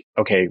like,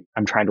 okay,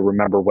 I'm trying to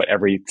remember what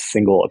every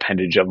single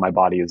appendage of my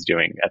body is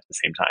doing at the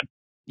same time.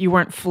 You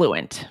weren't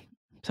fluent,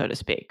 so to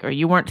speak, or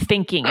you weren't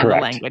thinking in the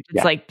Correct. language. It's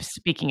Yeah. like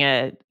speaking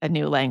a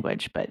new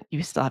language, but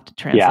you still have to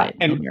Yeah. translate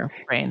And in your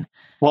brain.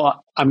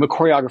 well, I'm a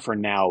choreographer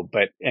now,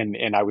 but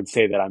and I would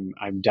say that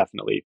I'm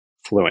definitely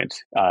fluent.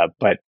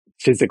 But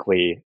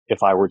physically,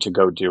 if I were to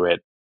go do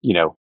it,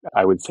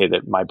 I would say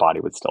that my body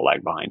would still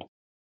lag behind.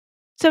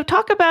 So,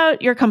 talk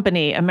about your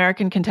company,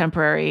 American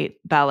Contemporary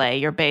Ballet.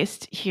 You're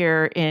based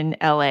here in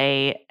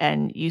LA,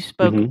 and you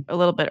spoke a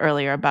little bit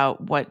earlier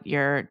about what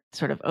your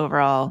sort of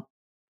overall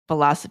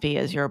philosophy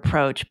is, your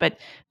approach. But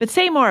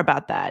say more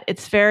about that.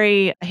 It's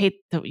very, I hate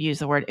to use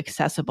the word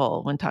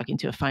accessible when talking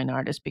to a fine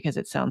artist because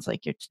it sounds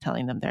like you're just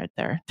telling them they're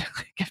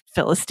like a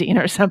Philistine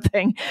or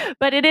something.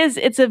 But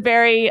it's a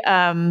very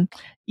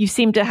you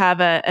seem to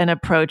have an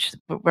approach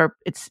where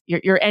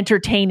you're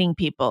entertaining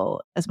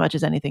people as much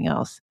as anything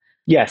else.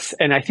 Yes.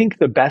 And I think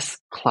the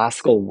best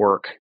classical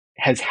work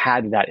has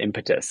had that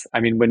impetus. I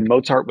mean, when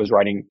Mozart was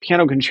writing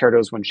piano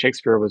concertos, when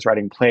Shakespeare was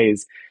writing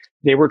plays,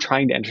 they were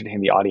trying to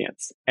entertain the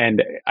audience.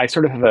 And I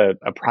sort of have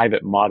a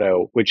private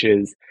motto, which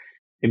is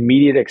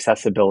immediate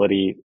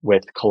accessibility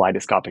with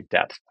kaleidoscopic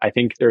depth. I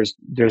think there's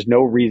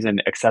no reason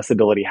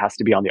accessibility has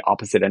to be on the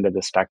opposite end of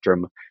the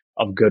spectrum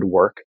of good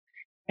work.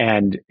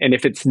 And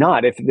if it's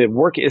not, if the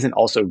work isn't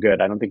also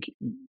good, I don't think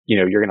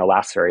you're going to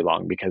last very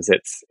long because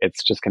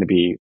it's just going to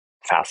be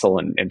facile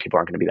and people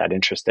aren't going to be that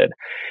interested.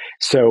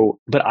 So,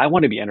 but I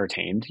want to be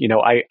entertained.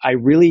 I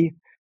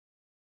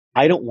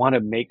don't want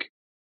to make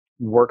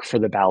work for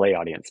the ballet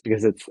audience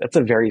because it's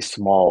a very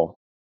small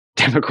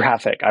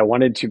demographic. I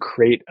wanted to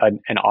create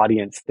an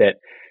audience that,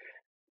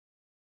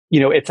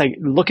 it's like,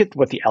 look at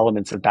what the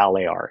elements of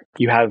ballet are.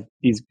 You have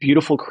these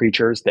beautiful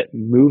creatures that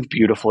move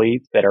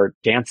beautifully, that are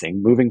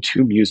dancing, moving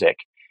to music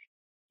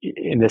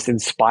in this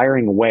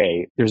inspiring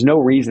way. There's no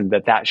reason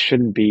that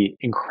shouldn't be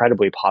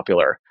incredibly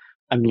popular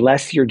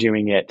unless you're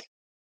doing it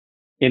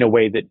in a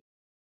way that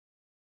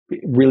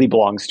really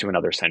belongs to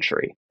another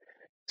century.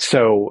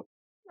 So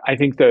I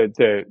think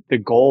the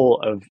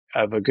goal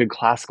of a good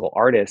classical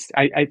artist,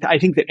 I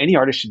think that any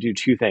artist should do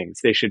two things.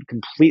 They should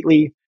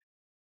completely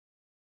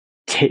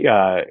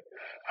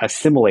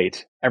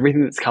assimilate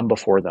everything that's come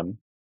before them,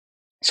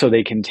 so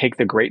they can take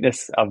the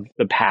greatness of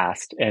the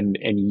past and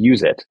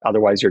use it.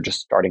 Otherwise, you're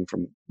just starting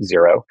from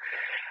zero,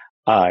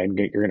 and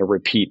you're going to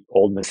repeat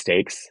old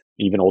mistakes,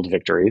 even old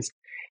victories.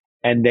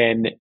 And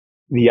then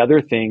the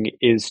other thing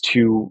is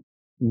to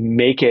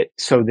make it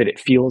so that it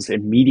feels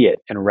immediate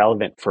and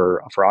relevant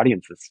for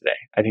audiences today.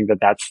 I think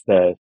that's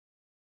the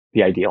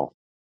ideal.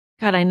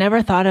 God, I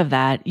never thought of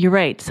that. You're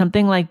right.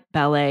 Something like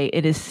ballet,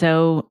 it is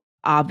so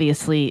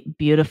obviously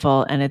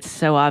beautiful and it's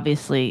so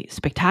obviously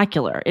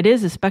spectacular. It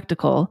is a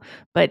spectacle,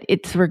 but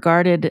it's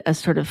regarded as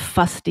sort of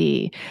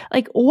fusty.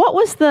 Like,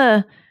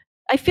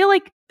 I feel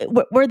like,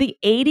 were the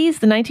 80s,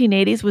 the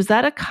 1980s, was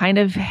that a kind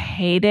of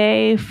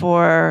heyday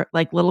for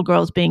like little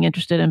girls being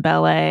interested in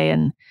ballet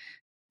and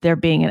there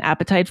being an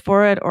appetite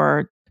for it?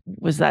 Or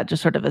was that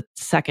just sort of a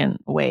second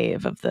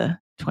wave of the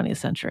 20th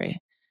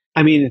century?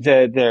 I mean,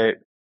 the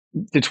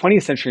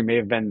 20th century may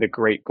have been the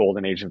great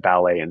golden age of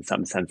ballet in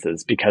some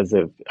senses because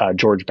of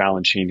George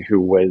Balanchine,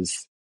 who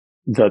was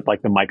the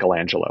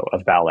Michelangelo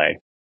of ballet.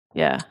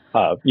 Yeah.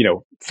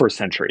 For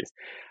centuries.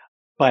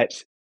 But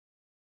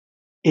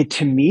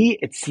to me,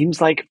 it seems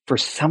like for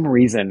some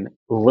reason,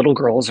 little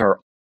girls are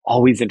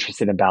always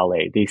interested in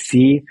ballet. They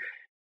see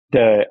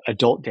the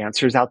adult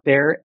dancers out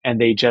there and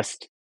they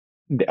just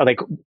like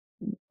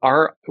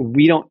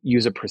we don't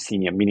use a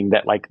proscenium, meaning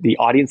that like the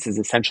audience is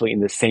essentially in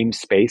the same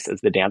space as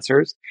the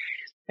dancers.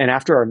 And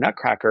after our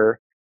Nutcracker,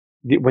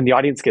 when the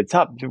audience gets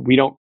up, we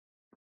don't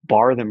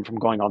bar them from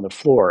going on the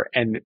floor.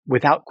 And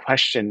without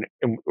question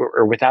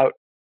or without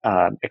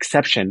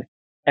exception,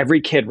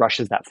 every kid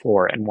rushes that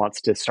floor and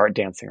wants to start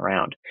dancing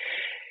around.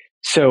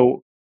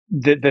 So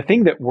the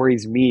thing that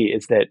worries me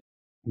is that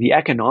the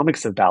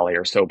economics of ballet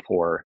are so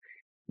poor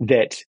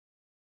that,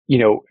 you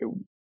know,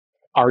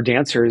 our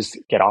dancers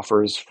get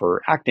offers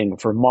for acting,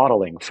 for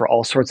modeling, for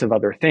all sorts of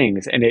other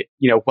things. And it,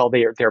 you know, while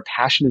their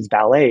passion is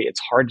ballet, it's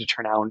hard to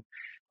turn down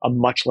a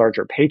much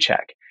larger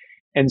paycheck.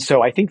 And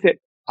so I think that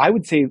I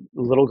would say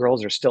little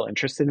girls are still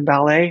interested in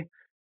ballet.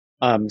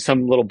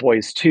 Some little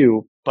boys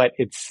too, but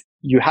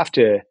you have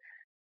to,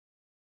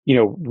 you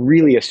know,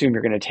 really assume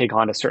you're going to take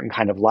on a certain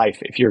kind of life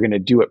if you're going to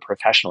do it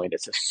professionally. And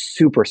it's a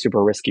super,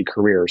 super risky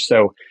career.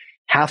 So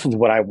half of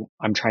what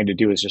I'm trying to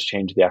do is just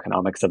change the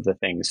economics of the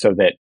thing so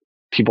that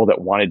people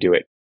that want to do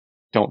it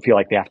don't feel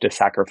like they have to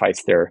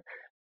sacrifice their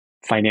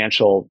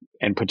financial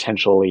and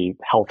potentially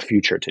health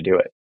future to do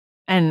it.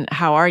 And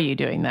how are you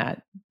doing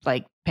that?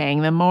 Like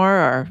paying them more,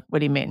 or what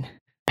do you mean?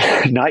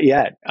 Not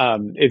yet. I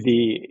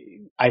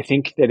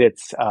think that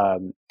it's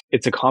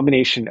a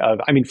combination of,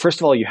 I mean, first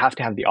of all, you have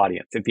to have the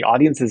audience. If the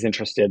audience is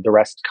interested, the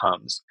rest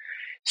comes.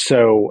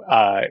 So,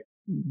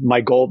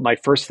 my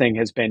first thing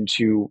has been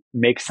to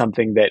make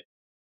something that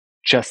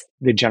just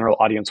the general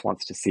audience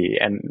wants to see.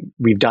 And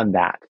we've done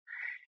that.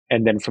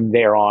 And then from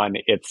there on,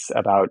 it's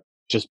about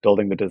just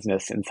building the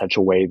business in such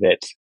a way that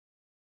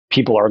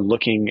people are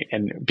looking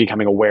and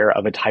becoming aware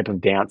of a type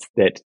of dance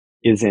that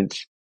isn't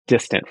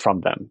distant from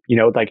them. You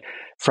know, like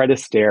Fred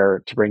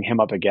Astaire, to bring him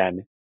up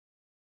again,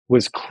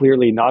 was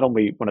clearly not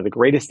only one of the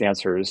greatest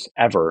dancers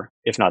ever,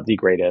 if not the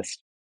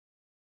greatest,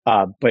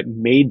 but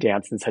made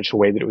dance in such a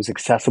way that it was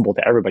accessible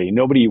to everybody.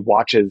 Nobody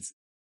watches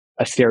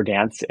Astaire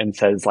dance and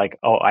says like,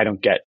 "Oh, I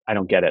don't get it. I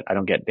don't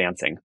get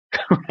dancing."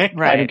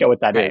 Right? I don't get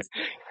what that is.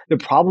 The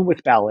problem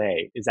with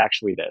ballet is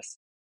actually this.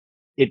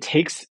 It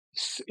takes,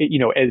 you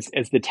know, as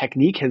the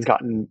technique has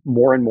gotten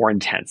more and more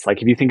intense,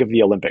 like if you think of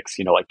the Olympics,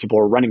 you know, like people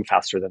are running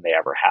faster than they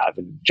ever have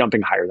and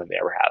jumping higher than they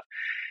ever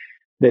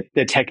have.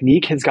 The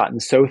technique has gotten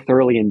so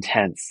thoroughly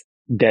intense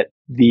that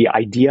the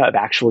idea of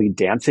actually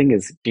dancing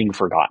is being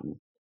forgotten.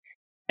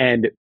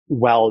 And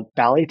while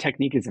ballet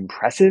technique is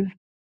impressive,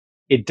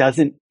 it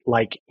doesn't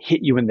like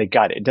hit you in the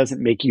gut. It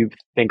doesn't make you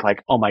think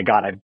like, oh my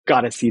God, I've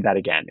got to see that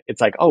again.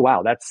 It's like, oh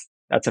wow,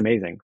 that's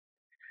amazing.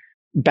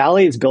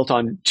 Ballet is built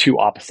on two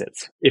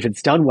opposites. If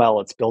it's done well,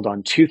 it's built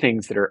on two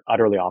things that are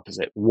utterly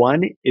opposite.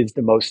 One is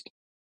the most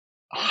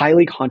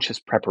highly conscious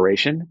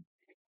preparation,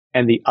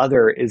 and the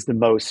other is the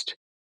most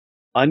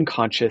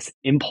unconscious,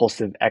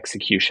 impulsive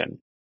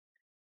execution.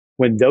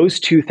 When those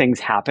two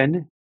things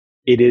happen,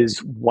 it is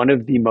one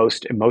of the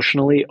most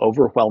emotionally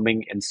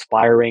overwhelming,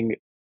 inspiring,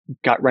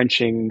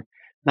 gut-wrenching,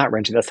 not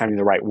wrenching, that's not even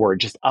the right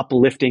word, just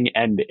uplifting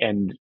and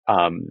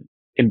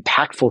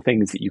impactful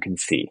things that you can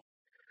see.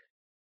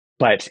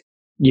 But,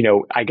 you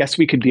know, I guess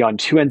we could be on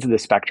two ends of the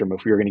spectrum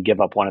if we were going to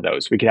give up one of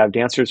those. We could have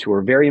dancers who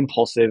are very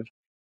impulsive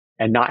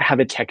and not have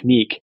a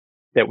technique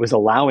that was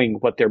allowing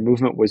what their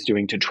movement was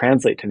doing to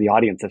translate to the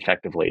audience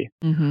effectively.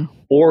 Mm-hmm.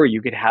 Or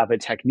you could have a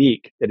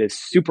technique that is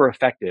super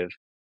effective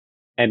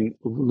and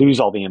lose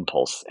all the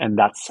impulse. And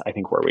that's, I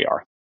think, where we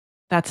are.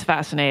 That's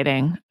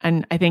fascinating.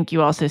 And I think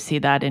you also see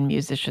that in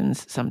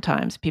musicians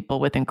sometimes, people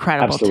with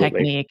incredible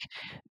technique,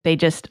 they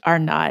just are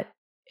not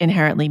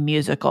inherently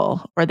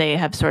musical, or they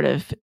have sort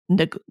of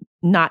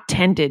not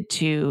tended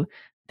to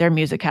their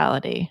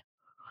musicality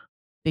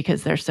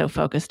because they're so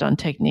focused on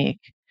technique.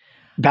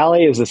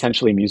 Ballet is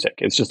essentially music.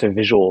 It's just a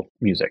visual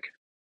music.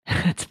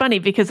 It's funny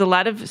because a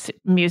lot of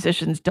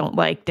musicians don't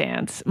like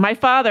dance. My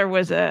father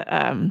was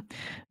a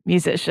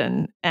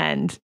musician,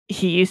 and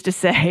he used to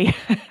say,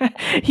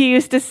 he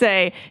was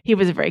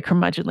a very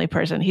curmudgeonly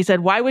person. He said,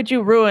 "Why would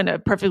you ruin a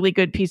perfectly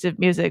good piece of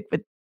music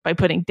by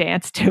putting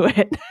dance to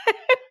it?"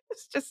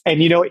 It's just...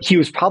 And you know, he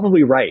was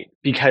probably right,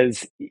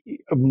 because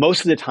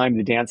most of the time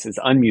the dance is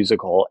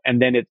unmusical,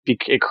 and then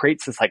it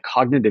creates this like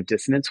cognitive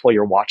dissonance while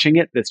you're watching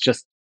it that's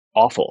just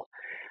awful.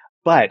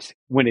 But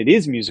when it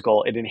is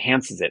musical, it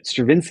enhances it.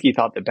 Stravinsky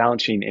thought that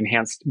Balanchine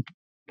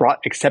brought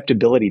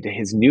acceptability to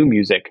his new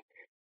music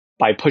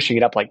by pushing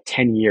it up like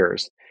 10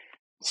 years.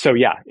 So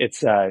yeah,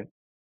 it's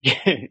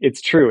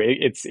it's true.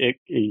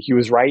 He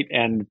was right,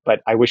 but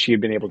I wish he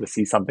had been able to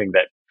see something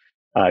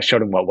that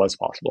showed him what was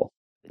possible.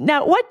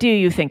 Now, what do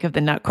you think of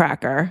the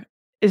Nutcracker?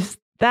 Is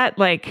that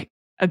like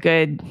a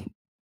good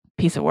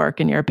piece of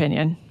work in your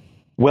opinion?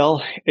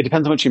 Well, it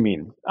depends on what you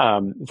mean.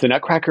 The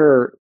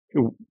Nutcracker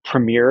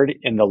premiered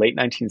in the late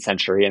 19th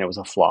century, and it was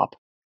a flop.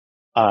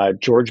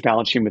 George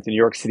Balanchine with the New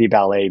York City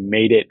Ballet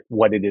made it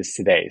what it is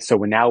today. So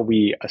when now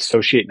we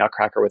associate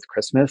Nutcracker with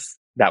Christmas,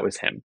 that was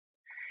him.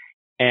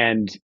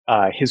 And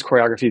his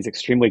choreography is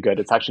extremely good.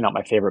 It's actually not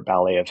my favorite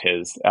ballet of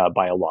his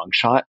by a long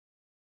shot.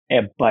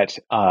 But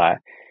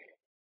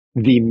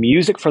the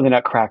music for the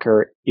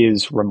Nutcracker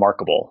is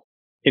remarkable.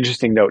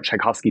 Interesting note,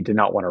 Tchaikovsky did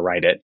not want to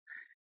write it,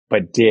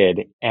 but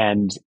did.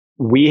 And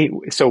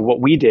so what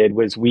we did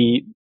was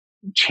we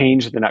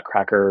changed the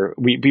Nutcracker.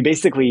 We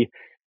basically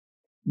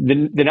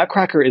the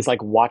Nutcracker is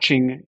like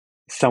watching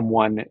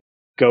someone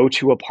go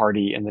to a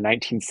party in the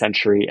 19th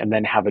century and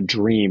then have a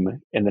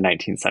dream in the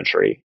 19th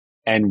century.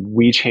 And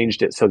we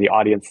changed it so the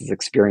audience is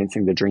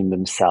experiencing the dream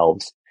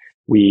themselves.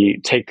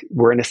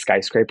 We're in a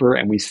skyscraper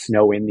and we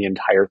snow in the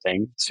entire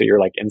thing. So you're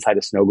like inside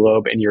a snow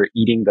globe and you're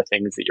eating the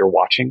things that you're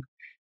watching.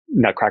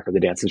 Nutcracker, the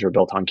dances are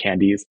built on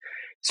candies.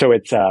 So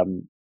it's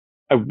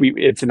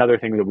another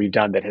thing that we've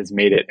done that has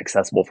made it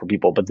accessible for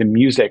people. But the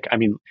music, I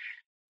mean,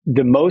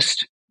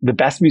 the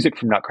best music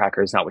from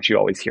Nutcracker is not what you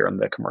always hear in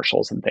the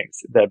commercials and things.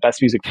 The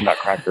best music from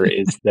Nutcracker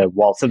is the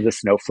Waltz of the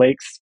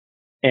Snowflakes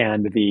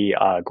and the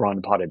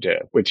Grand Pas de Deux,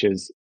 which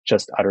is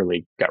just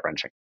utterly gut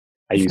wrenching.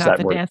 I It's used not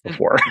that the word dance,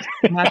 before.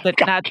 well,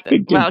 gut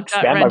Expand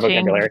my wrenching.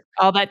 vocabulary.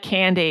 All that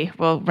candy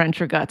will wrench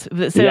your guts.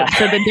 So,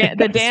 Yeah,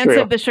 the dance true.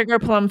 of the Sugar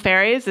Plum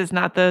Fairies is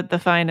not the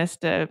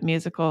finest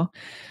musical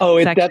Oh,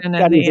 section in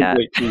that is the. a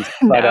great piece,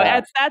 No, but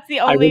that's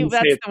I wouldn't say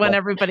that's it's the one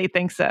everybody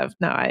thinks of.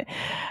 No,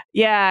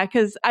 yeah,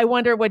 because I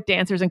wonder what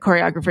dancers and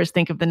choreographers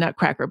think of the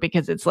Nutcracker,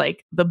 because it's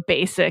like the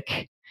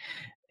basic.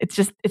 It's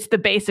the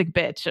basic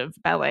bitch of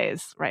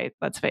ballets, right?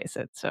 Let's face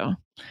it. So,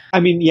 I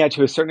mean, yeah,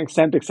 to a certain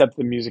extent, except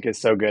the music is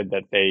so good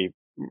that they,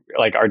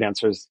 like, our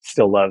dancers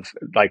still love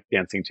like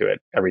dancing to it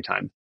every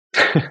time.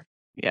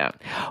 yeah.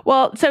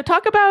 Well, so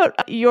talk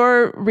about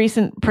your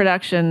recent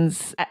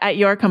productions at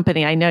your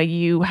company. I know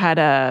you had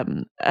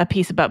a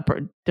piece about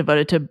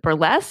devoted to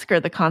burlesque,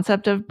 or the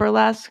concept of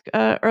burlesque,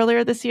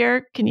 earlier this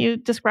year. Can you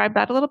describe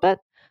that a little bit?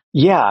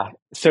 Yeah.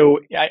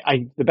 So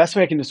the best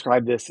way I can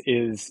describe this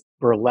is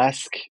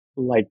burlesque,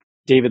 like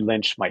David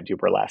Lynch might do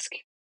burlesque.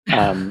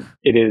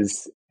 It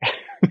is,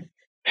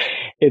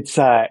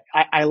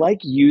 I like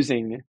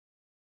using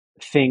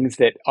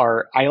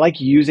I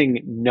like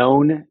using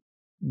known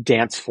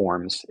dance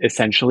forms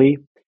essentially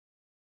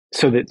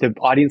so that the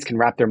audience can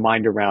wrap their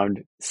mind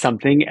around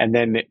something and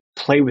then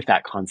play with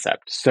that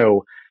concept.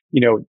 So,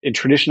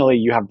 traditionally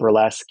you have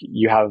burlesque,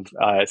 you have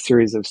a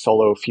series of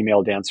solo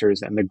female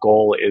dancers, and the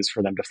goal is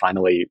for them to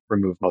finally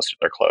remove most of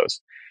their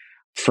clothes.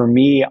 For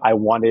me, I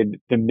wanted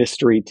the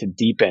mystery to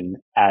deepen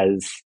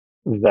as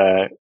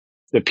the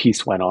the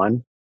piece went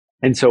on.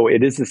 And so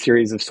it is a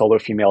series of solo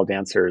female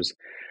dancers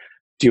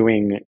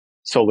doing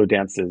solo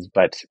dances,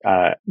 but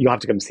you'll have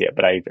to come see it.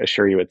 But I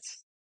assure you,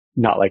 it's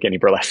not like any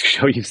burlesque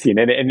show you've seen.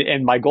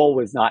 And my goal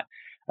was not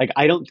like,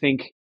 I don't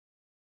think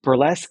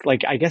burlesque,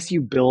 like, I guess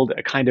you build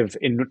a kind of,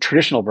 in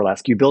traditional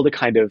burlesque, you build a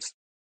kind of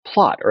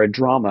plot or a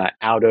drama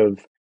out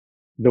of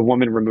the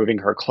woman removing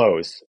her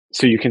clothes.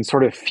 So you can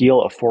sort of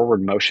feel a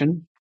forward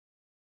motion,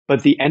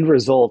 but the end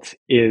result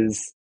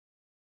is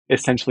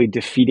essentially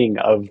defeating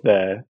of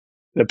the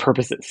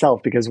purpose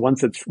itself, because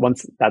once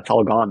that's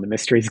all gone, the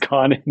mystery's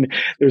gone and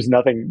there's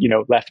nothing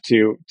left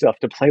to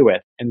play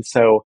with. And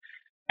so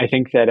I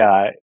think that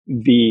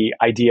the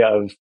idea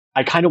of,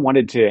 I kind of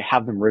wanted to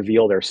have them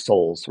reveal their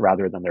souls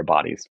rather than their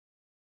bodies.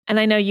 And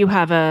I know you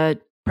have a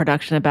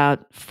production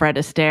about Fred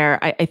Astaire.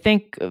 I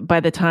think by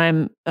the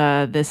time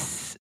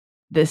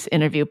this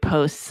interview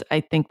posts,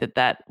 I think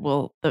that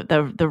will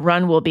the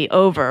run will be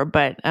over.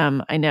 But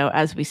I know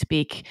as we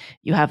speak,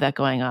 you have that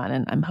going on,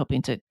 and I'm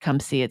hoping to come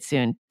see it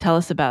soon. Tell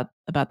us about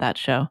that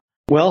show.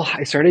 Well,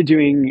 I started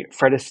doing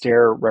Fred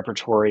Astaire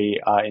repertory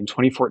in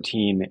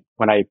 2014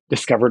 when I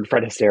discovered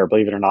Fred Astaire.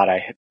 Believe it or not,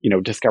 I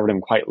discovered him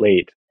quite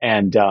late,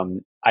 and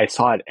I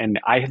saw it, and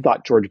I had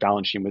thought George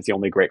Balanchine was the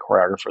only great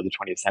choreographer of the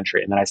 20th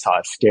century, and then I saw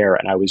Astaire,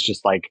 and I was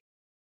just like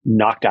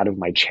knocked out of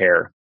my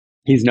chair.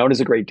 He's known as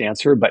a great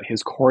dancer, but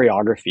his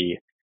choreography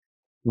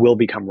will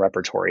become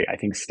repertory. I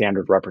think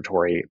standard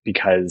repertory,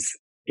 because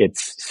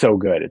it's so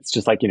good. It's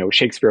just like,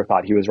 Shakespeare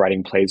thought he was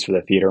writing plays for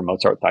the theater.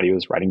 Mozart thought he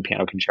was writing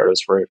piano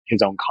concertos for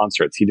his own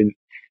concerts. He didn't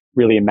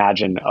really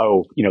imagine,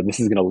 this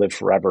is going to live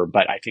forever.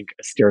 But I think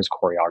Astaire's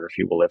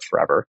choreography will live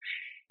forever.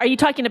 Are you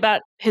talking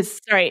about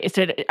are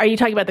you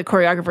talking about the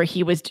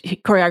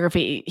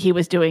choreography he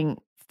was doing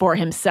for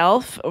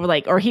himself,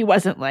 or he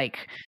wasn't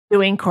like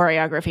doing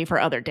choreography for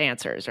other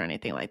dancers or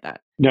anything like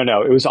that?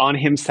 No, it was on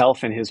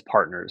himself and his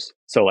partners.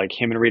 So like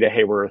him and Rita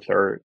Hayworth,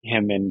 or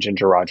him and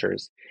Ginger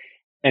Rogers.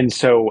 And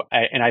so,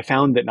 I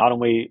found that not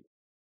only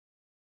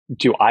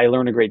do I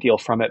learn a great deal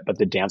from it, but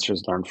the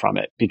dancers learn from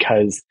it,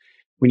 because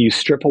when you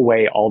strip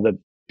away all the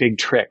big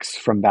tricks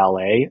from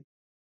ballet,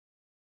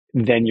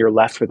 then you're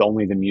left with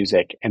only the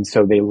music. And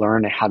so they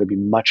learn how to be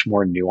much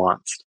more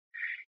nuanced.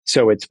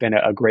 So it's been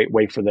a great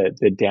way for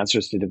the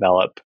dancers to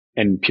develop,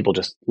 and people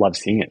just love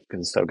seeing it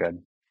because it's so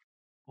good.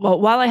 Well,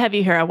 while I have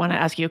you here, I want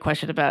to ask you a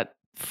question about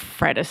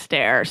Fred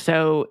Astaire.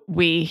 So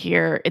we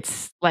hear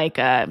it's like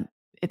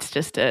it's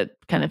just a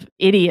kind of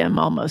idiom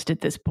almost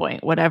at this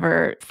point.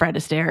 Whatever Fred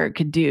Astaire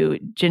could do,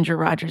 Ginger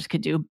Rogers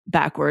could do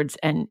backwards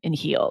and in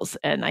heels.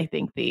 And I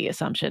think the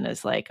assumption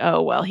is like,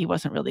 oh, well, he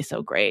wasn't really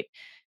so great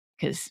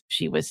because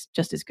she was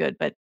just as good,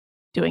 but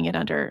doing it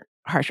under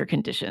harsher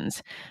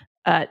conditions.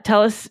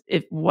 Tell us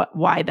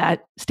why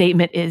that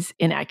statement is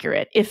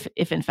inaccurate, if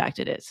in fact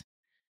it is.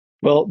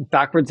 Well,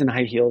 backwards in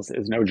high heels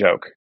is no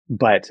joke.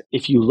 But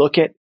if you look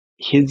at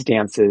his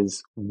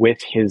dances with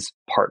his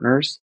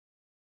partners,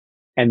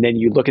 and then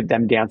you look at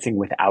them dancing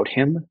without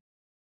him,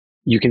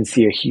 you can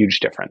see a huge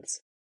difference.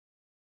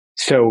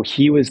 So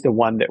he was the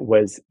one that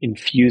was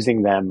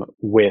infusing them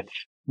with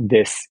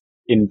this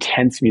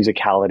intense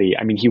musicality.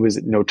 I mean, he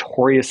was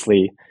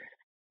notoriously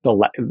a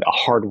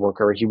hard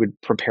worker. He would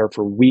prepare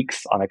for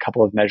weeks on a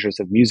couple of measures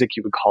of music.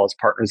 He would call his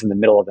partners in the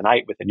middle of the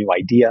night with a new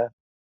idea.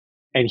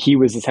 And he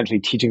was essentially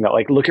teaching that,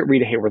 like, look at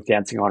Rita Hayworth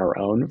dancing on her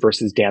own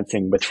versus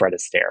dancing with Fred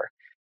Astaire.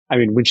 I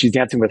mean, when she's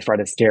dancing with Fred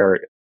Astaire,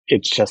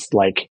 it's just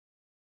like,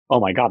 oh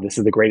my God, this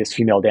is the greatest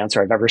female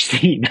dancer I've ever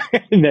seen.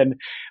 And then,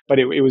 but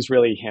it was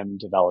really him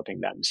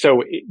developing them.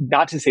 So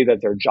not to say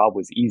that their job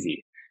was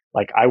easy.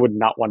 Like, I would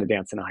not want to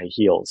dance in high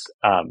heels.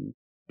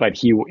 But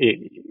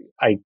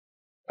I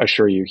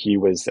assure you, he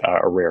was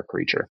a rare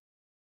creature.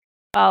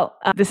 Well,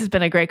 this has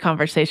been a great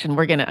conversation.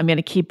 I'm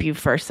gonna keep you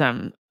for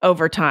some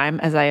overtime,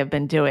 as I have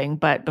been doing.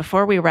 But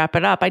before we wrap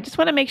it up, I just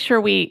want to make sure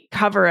we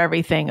cover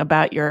everything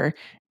about your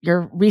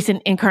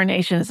recent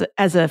incarnations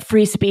as a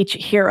free speech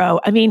hero.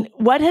 I mean,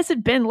 what has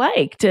it been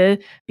like to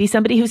be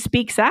somebody who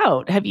speaks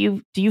out?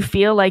 Do you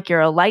feel like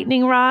you're a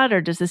lightning rod, or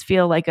does this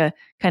feel like a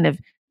kind of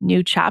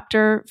new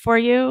chapter for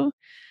you?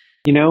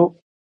 You know,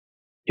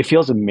 it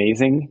feels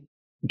amazing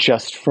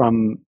just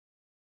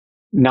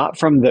not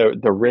from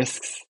the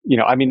risks.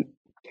 I mean,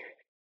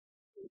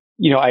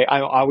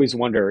 I always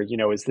wonder,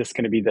 is this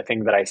going to be the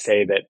thing that I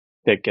say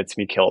that gets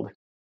me killed?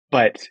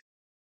 But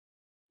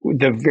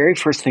the very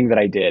first thing that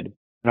I did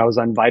when I was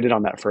invited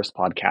on that first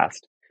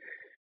podcast,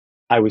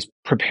 I was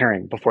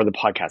preparing before the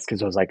podcast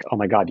because I was like, oh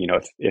my God,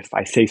 if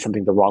I say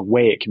something the wrong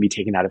way, it can be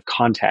taken out of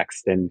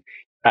context. And,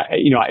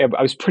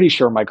 I was pretty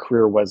sure my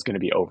career was going to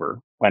be over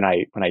when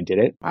I did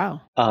it.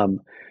 Wow.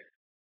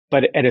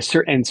 But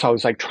and so I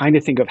was like trying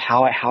to think of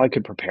how I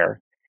could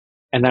prepare.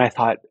 And then I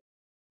thought,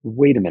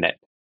 wait a minute,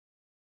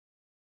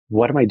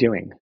 what am I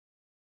doing?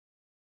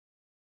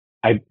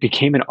 I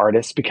became an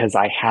artist because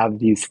I have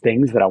these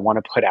things that I want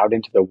to put out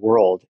into the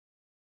world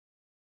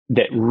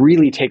that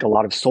really take a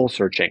lot of soul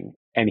searching.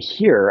 And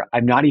here,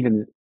 I'm not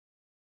even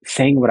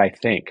saying what I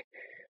think.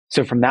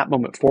 So from that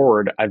moment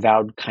forward, I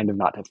vowed kind of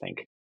not to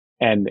think.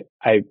 And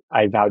I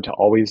vowed to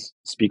always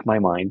speak my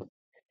mind.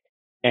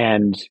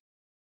 And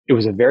it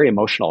was a very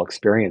emotional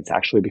experience,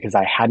 actually, because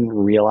I hadn't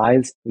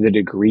realized the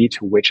degree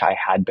to which I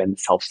had been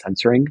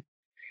self-censoring.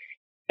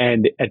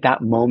 And at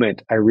that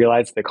moment, I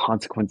realized the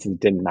consequences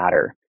didn't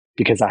matter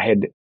because I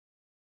had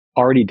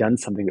already done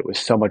something that was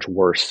so much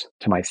worse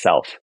to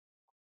myself.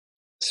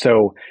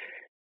 So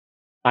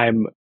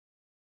I'm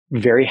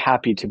very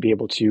happy to be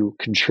able to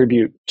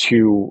contribute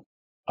to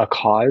a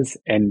cause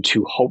and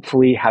to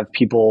hopefully have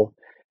people,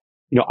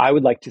 I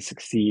would like to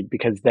succeed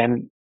because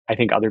then I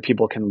think other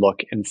people can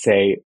look and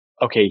say,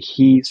 okay,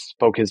 he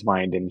spoke his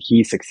mind and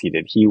he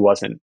succeeded. He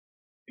wasn't,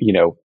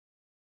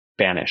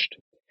 banished.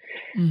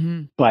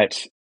 Mm-hmm.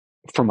 But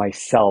for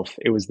myself,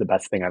 it was the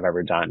best thing I've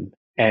ever done.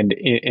 And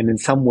in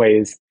some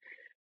ways,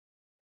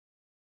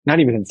 not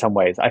even in some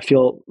ways, I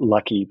feel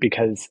lucky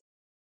because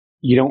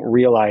you don't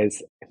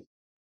realize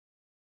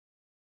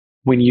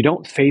when you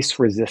don't face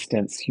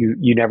resistance,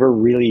 you never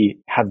really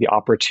have the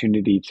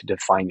opportunity to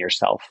define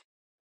yourself.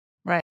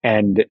 Right.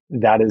 And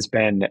that has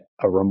been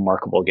a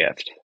remarkable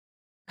gift.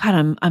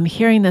 God, I'm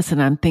hearing this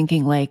and I'm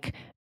thinking, like,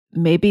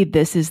 maybe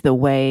this is the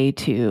way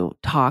to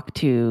talk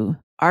to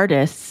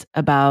artists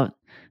about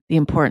the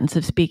importance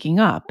of speaking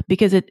up,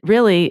 because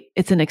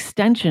it's an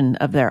extension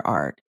of their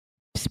art.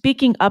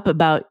 Speaking up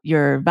about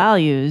your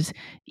values,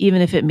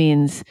 even if it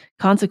means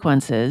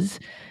consequences,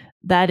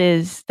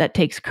 that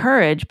takes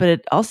courage, but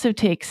it also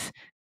takes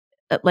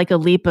like a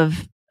leap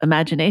of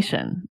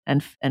imagination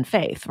and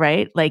faith,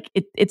 right? Like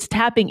it's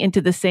tapping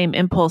into the same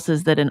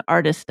impulses that an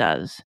artist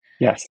does.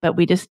 Yes. But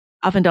we just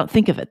often don't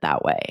think of it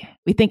that way.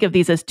 We think of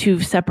these as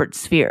two separate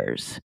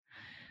spheres.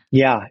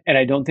 Yeah. And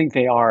I don't think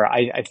they are.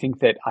 I think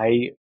that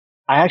I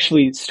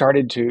actually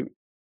started to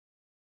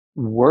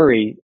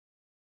worry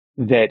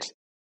that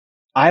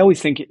I always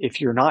think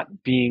if you're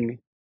not being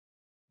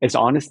as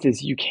honest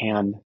as you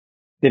can,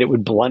 that it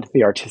would blunt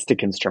the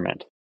artistic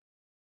instrument.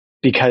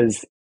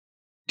 Because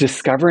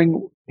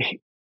discovering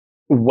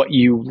what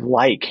you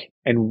like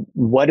and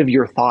what of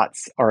your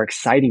thoughts are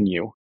exciting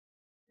you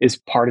is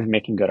part of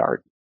making good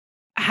art.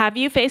 Have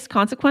you faced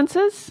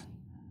consequences?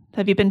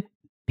 Have you been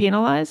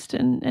penalized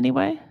in any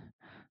way?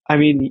 I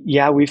mean,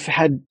 yeah, we've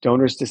had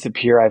donors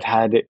disappear. I've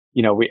had,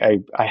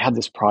 I had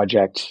this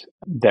project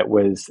that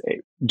was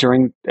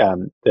during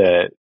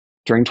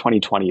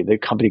 2020, the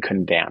company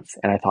couldn't dance.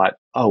 And I thought,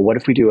 oh, what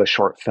if we do a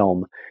short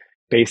film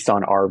based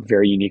on part of our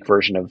very unique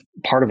version of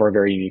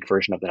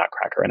the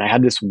Nutcracker? And I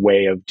had this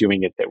way of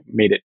doing it that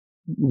made it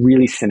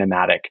really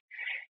cinematic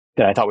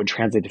that I thought would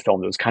translate to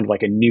film. It was kind of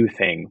like a new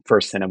thing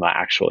for cinema,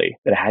 actually,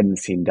 that I hadn't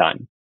seen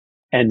done.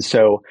 And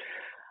so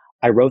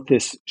I wrote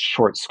this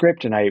short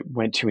script and I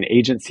went to an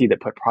agency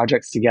that put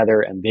projects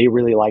together and they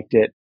really liked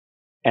it.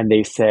 And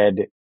they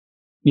said,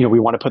 we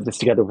want to put this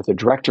together with a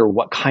director.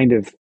 What kind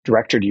of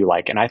director do you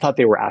like? And I thought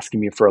they were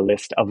asking me for a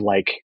list of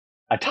like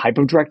a type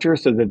of director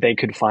so that they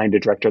could find a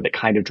director that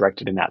kind of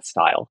directed in that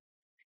style.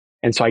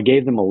 And so I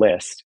gave them a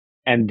list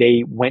And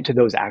they went to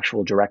those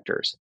actual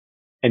directors.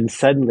 And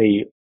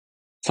suddenly,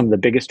 some of the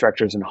biggest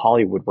directors in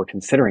Hollywood were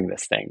considering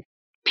this thing,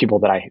 people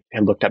that I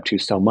had looked up to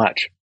so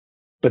much.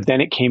 But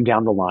then it came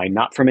down the line,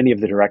 not from any of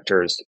the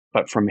directors,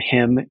 but from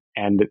him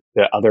and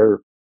the other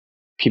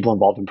people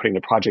involved in putting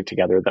the project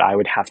together, that I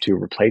would have to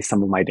replace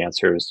some of my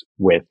dancers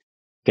with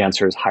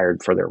dancers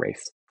hired for their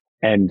race.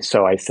 And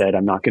so I said,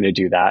 I'm not going to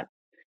do that.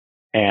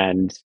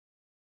 And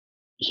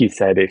he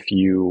said, if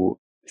you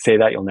say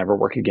that, you'll never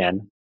work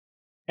again.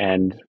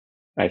 And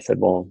I said,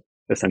 well,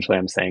 essentially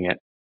I'm saying it.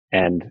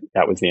 And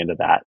that was the end of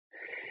that.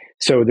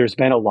 So there's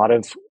been a lot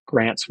of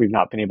grants we've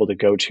not been able to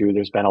go to.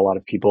 There's been a lot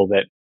of people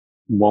that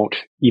won't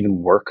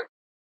even work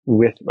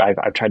with,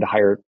 I've tried to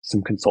hire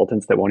some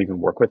consultants that won't even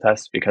work with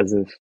us because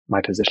of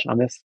my position on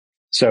this.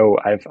 So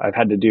I've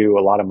had to do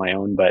a lot of my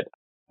own, but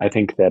I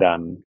think that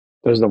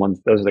those are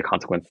the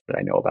consequences that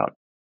I know about.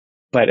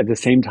 But at the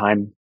same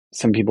time,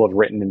 some people have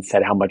written and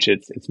said how much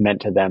it's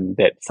meant to them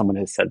that someone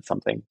has said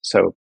something.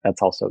 So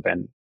that's also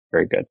been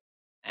very good.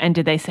 And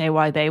did they say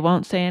why they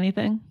won't say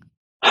anything?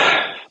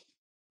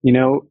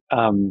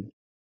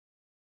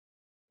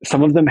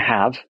 Some of them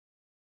have.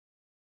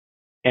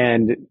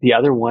 And the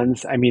other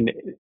ones, I mean,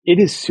 it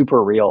is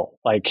super real.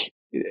 Like,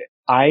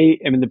 I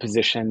am in the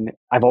position,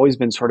 I've always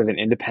been sort of an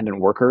independent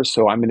worker.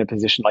 So I'm in a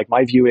position, like,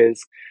 my view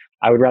is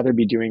I would rather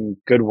be doing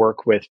good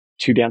work with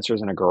two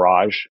dancers in a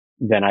garage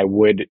than I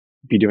would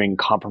be doing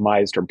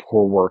compromised or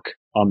poor work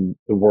on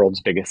the world's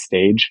biggest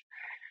stage.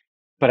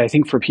 But I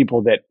think for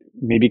people that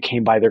maybe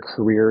came by their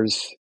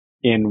careers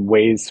in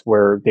ways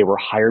where they were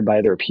hired by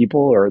other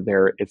people, or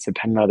it's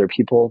dependent on other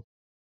people.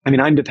 I mean,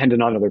 I'm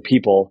dependent on other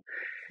people.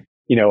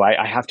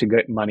 I have to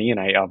get money, and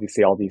I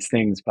obviously all these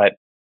things, but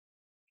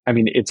I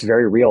mean, it's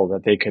very real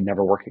that they could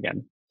never work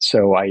again.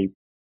 So I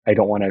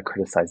don't want to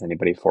criticize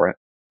anybody for it.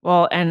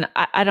 Well, and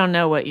I don't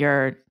know what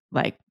your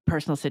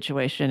personal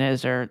situation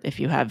is, or if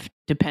you have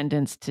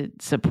dependents to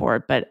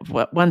support, but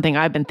one thing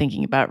I've been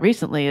thinking about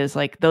recently is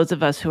those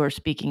of us who are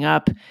speaking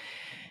up,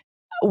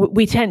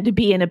 we tend to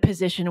be in a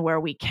position where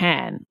we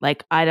can, I'm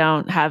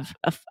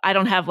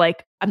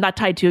not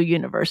tied to a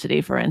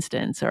university, for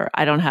instance, or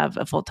I don't have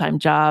a full-time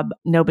job.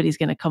 Nobody's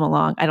going to come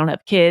along. I don't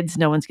have kids.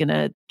 No one's going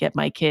to get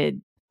my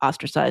kid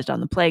ostracized on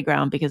the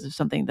playground because of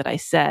something that I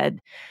said.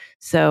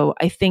 So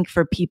I think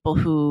for people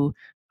who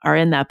are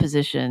in that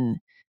position,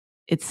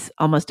 it's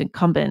almost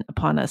incumbent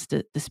upon us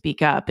to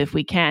speak up if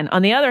we can.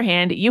 On the other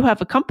hand, you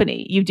have a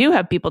company. You do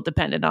have people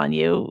dependent on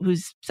you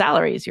whose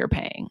salaries you're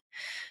paying.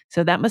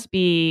 So that must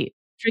be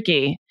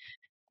tricky.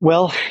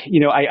 Well,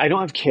 I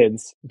don't have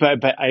kids, but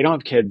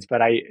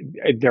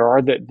there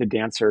are the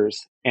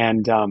dancers,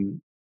 and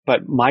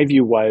but my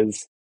view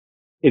was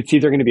it's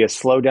either going to be a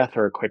slow death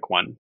or a quick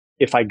one.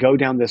 If I go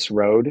down this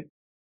road,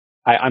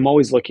 I'm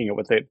always looking at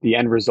what the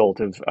end result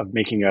of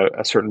making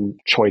a certain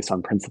choice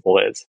on principle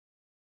is.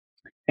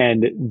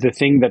 And the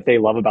thing that they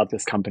love about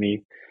this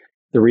company,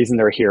 the reason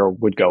they're here,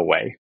 would go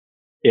away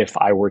if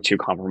I were to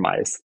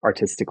compromise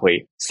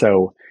artistically.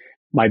 So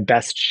my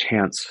best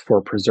chance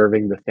for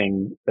preserving the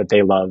thing that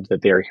they love,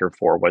 that they are here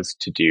for, was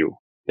to do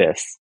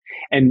this.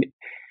 And,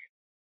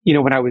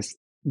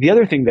 the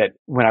other thing that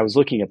when I was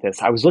looking at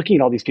this, I was looking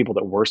at all these people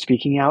that were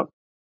speaking out.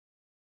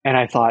 And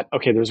I thought,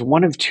 okay, there's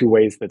one of two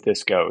ways that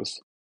this goes.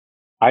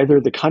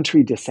 Either the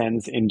country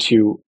descends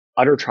into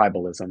utter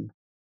tribalism,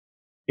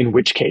 in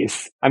which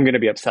case I'm going to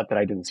be upset that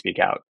I didn't speak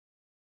out.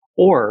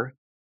 Or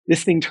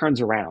this thing turns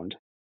around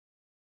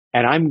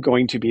and I'm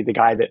going to be the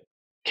guy that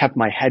kept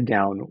my head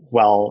down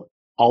while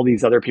all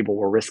these other people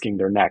were risking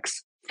their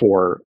necks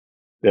for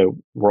the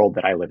world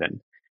that I live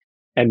in.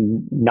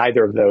 And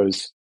neither of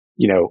those,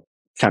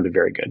 sounded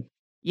very good.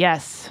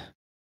 Yes,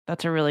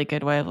 that's a really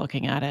good way of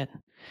looking at it.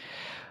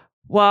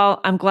 Well,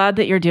 I'm glad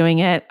that you're doing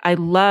it. I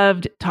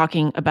loved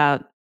talking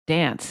about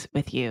dance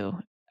with you.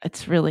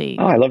 It's really...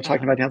 Oh, I love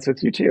talking about dance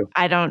with you too.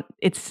 I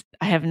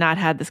have not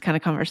had this kind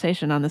of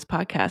conversation on this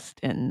podcast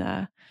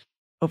in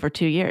over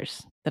 2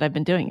 years that I've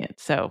been doing it.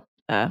 So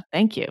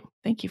thank you.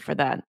 Thank you for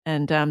that.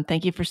 And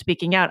thank you for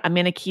speaking out. I'm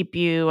going to keep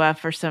you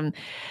for some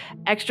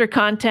extra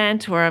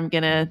content where I'm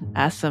going to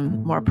ask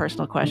some more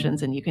personal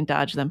questions and you can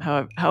dodge them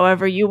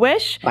however you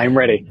wish. I'm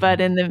ready.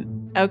 But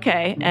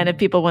okay. And if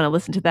people want to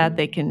listen to that,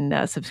 they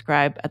can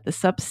subscribe at the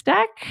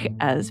Substack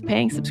as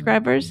paying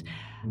subscribers.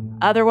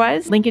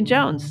 Otherwise, Lincoln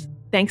Jones,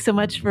 thanks so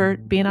much for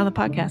being on the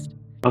podcast.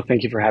 Oh,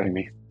 thank you for having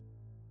me.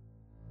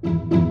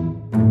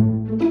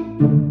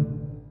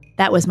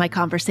 That was my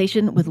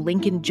conversation with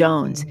Lincoln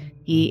Jones.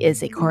 He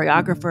is a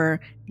choreographer,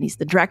 and he's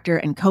the director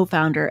and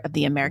co-founder of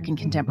the American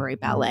Contemporary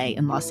Ballet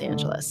in Los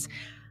Angeles.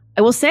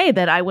 I will say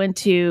that I went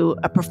to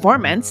a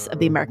performance of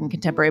the American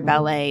Contemporary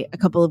Ballet a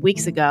couple of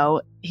weeks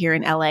ago here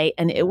in LA,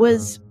 and it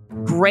was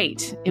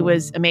great. It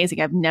was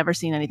amazing. I've never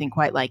seen anything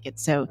quite like it.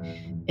 So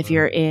if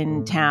you're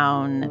in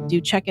town,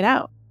 do check it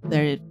out.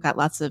 They've got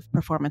lots of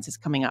performances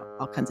coming up,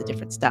 all kinds of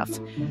different stuff.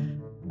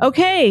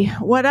 Okay,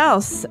 what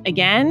else?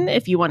 Again,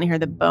 if you want to hear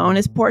the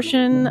bonus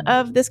portion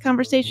of this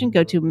conversation,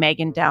 go to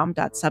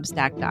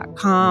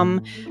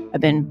megandaum.substack.com.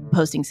 I've been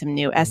posting some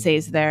new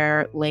essays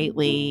there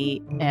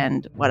lately.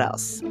 And what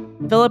else?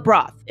 Philip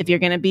Roth. If you're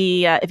going to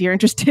be, if you're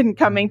interested in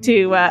coming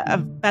to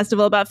a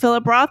festival about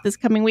Philip Roth this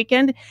coming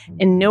weekend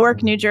in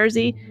Newark, New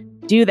Jersey,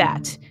 do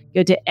that.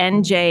 Go to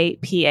njpac.org,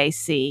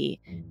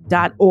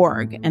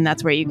 and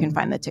that's where you can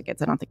find the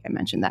tickets. I don't think I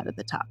mentioned that at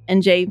the top.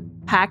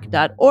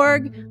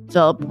 njpac.org,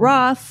 Philip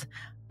Roth.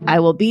 I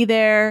will be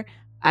there.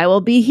 I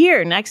will be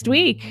here next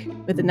week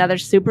with another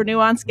super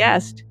nuanced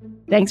guest.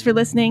 Thanks for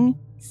listening.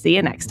 See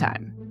you next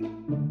time.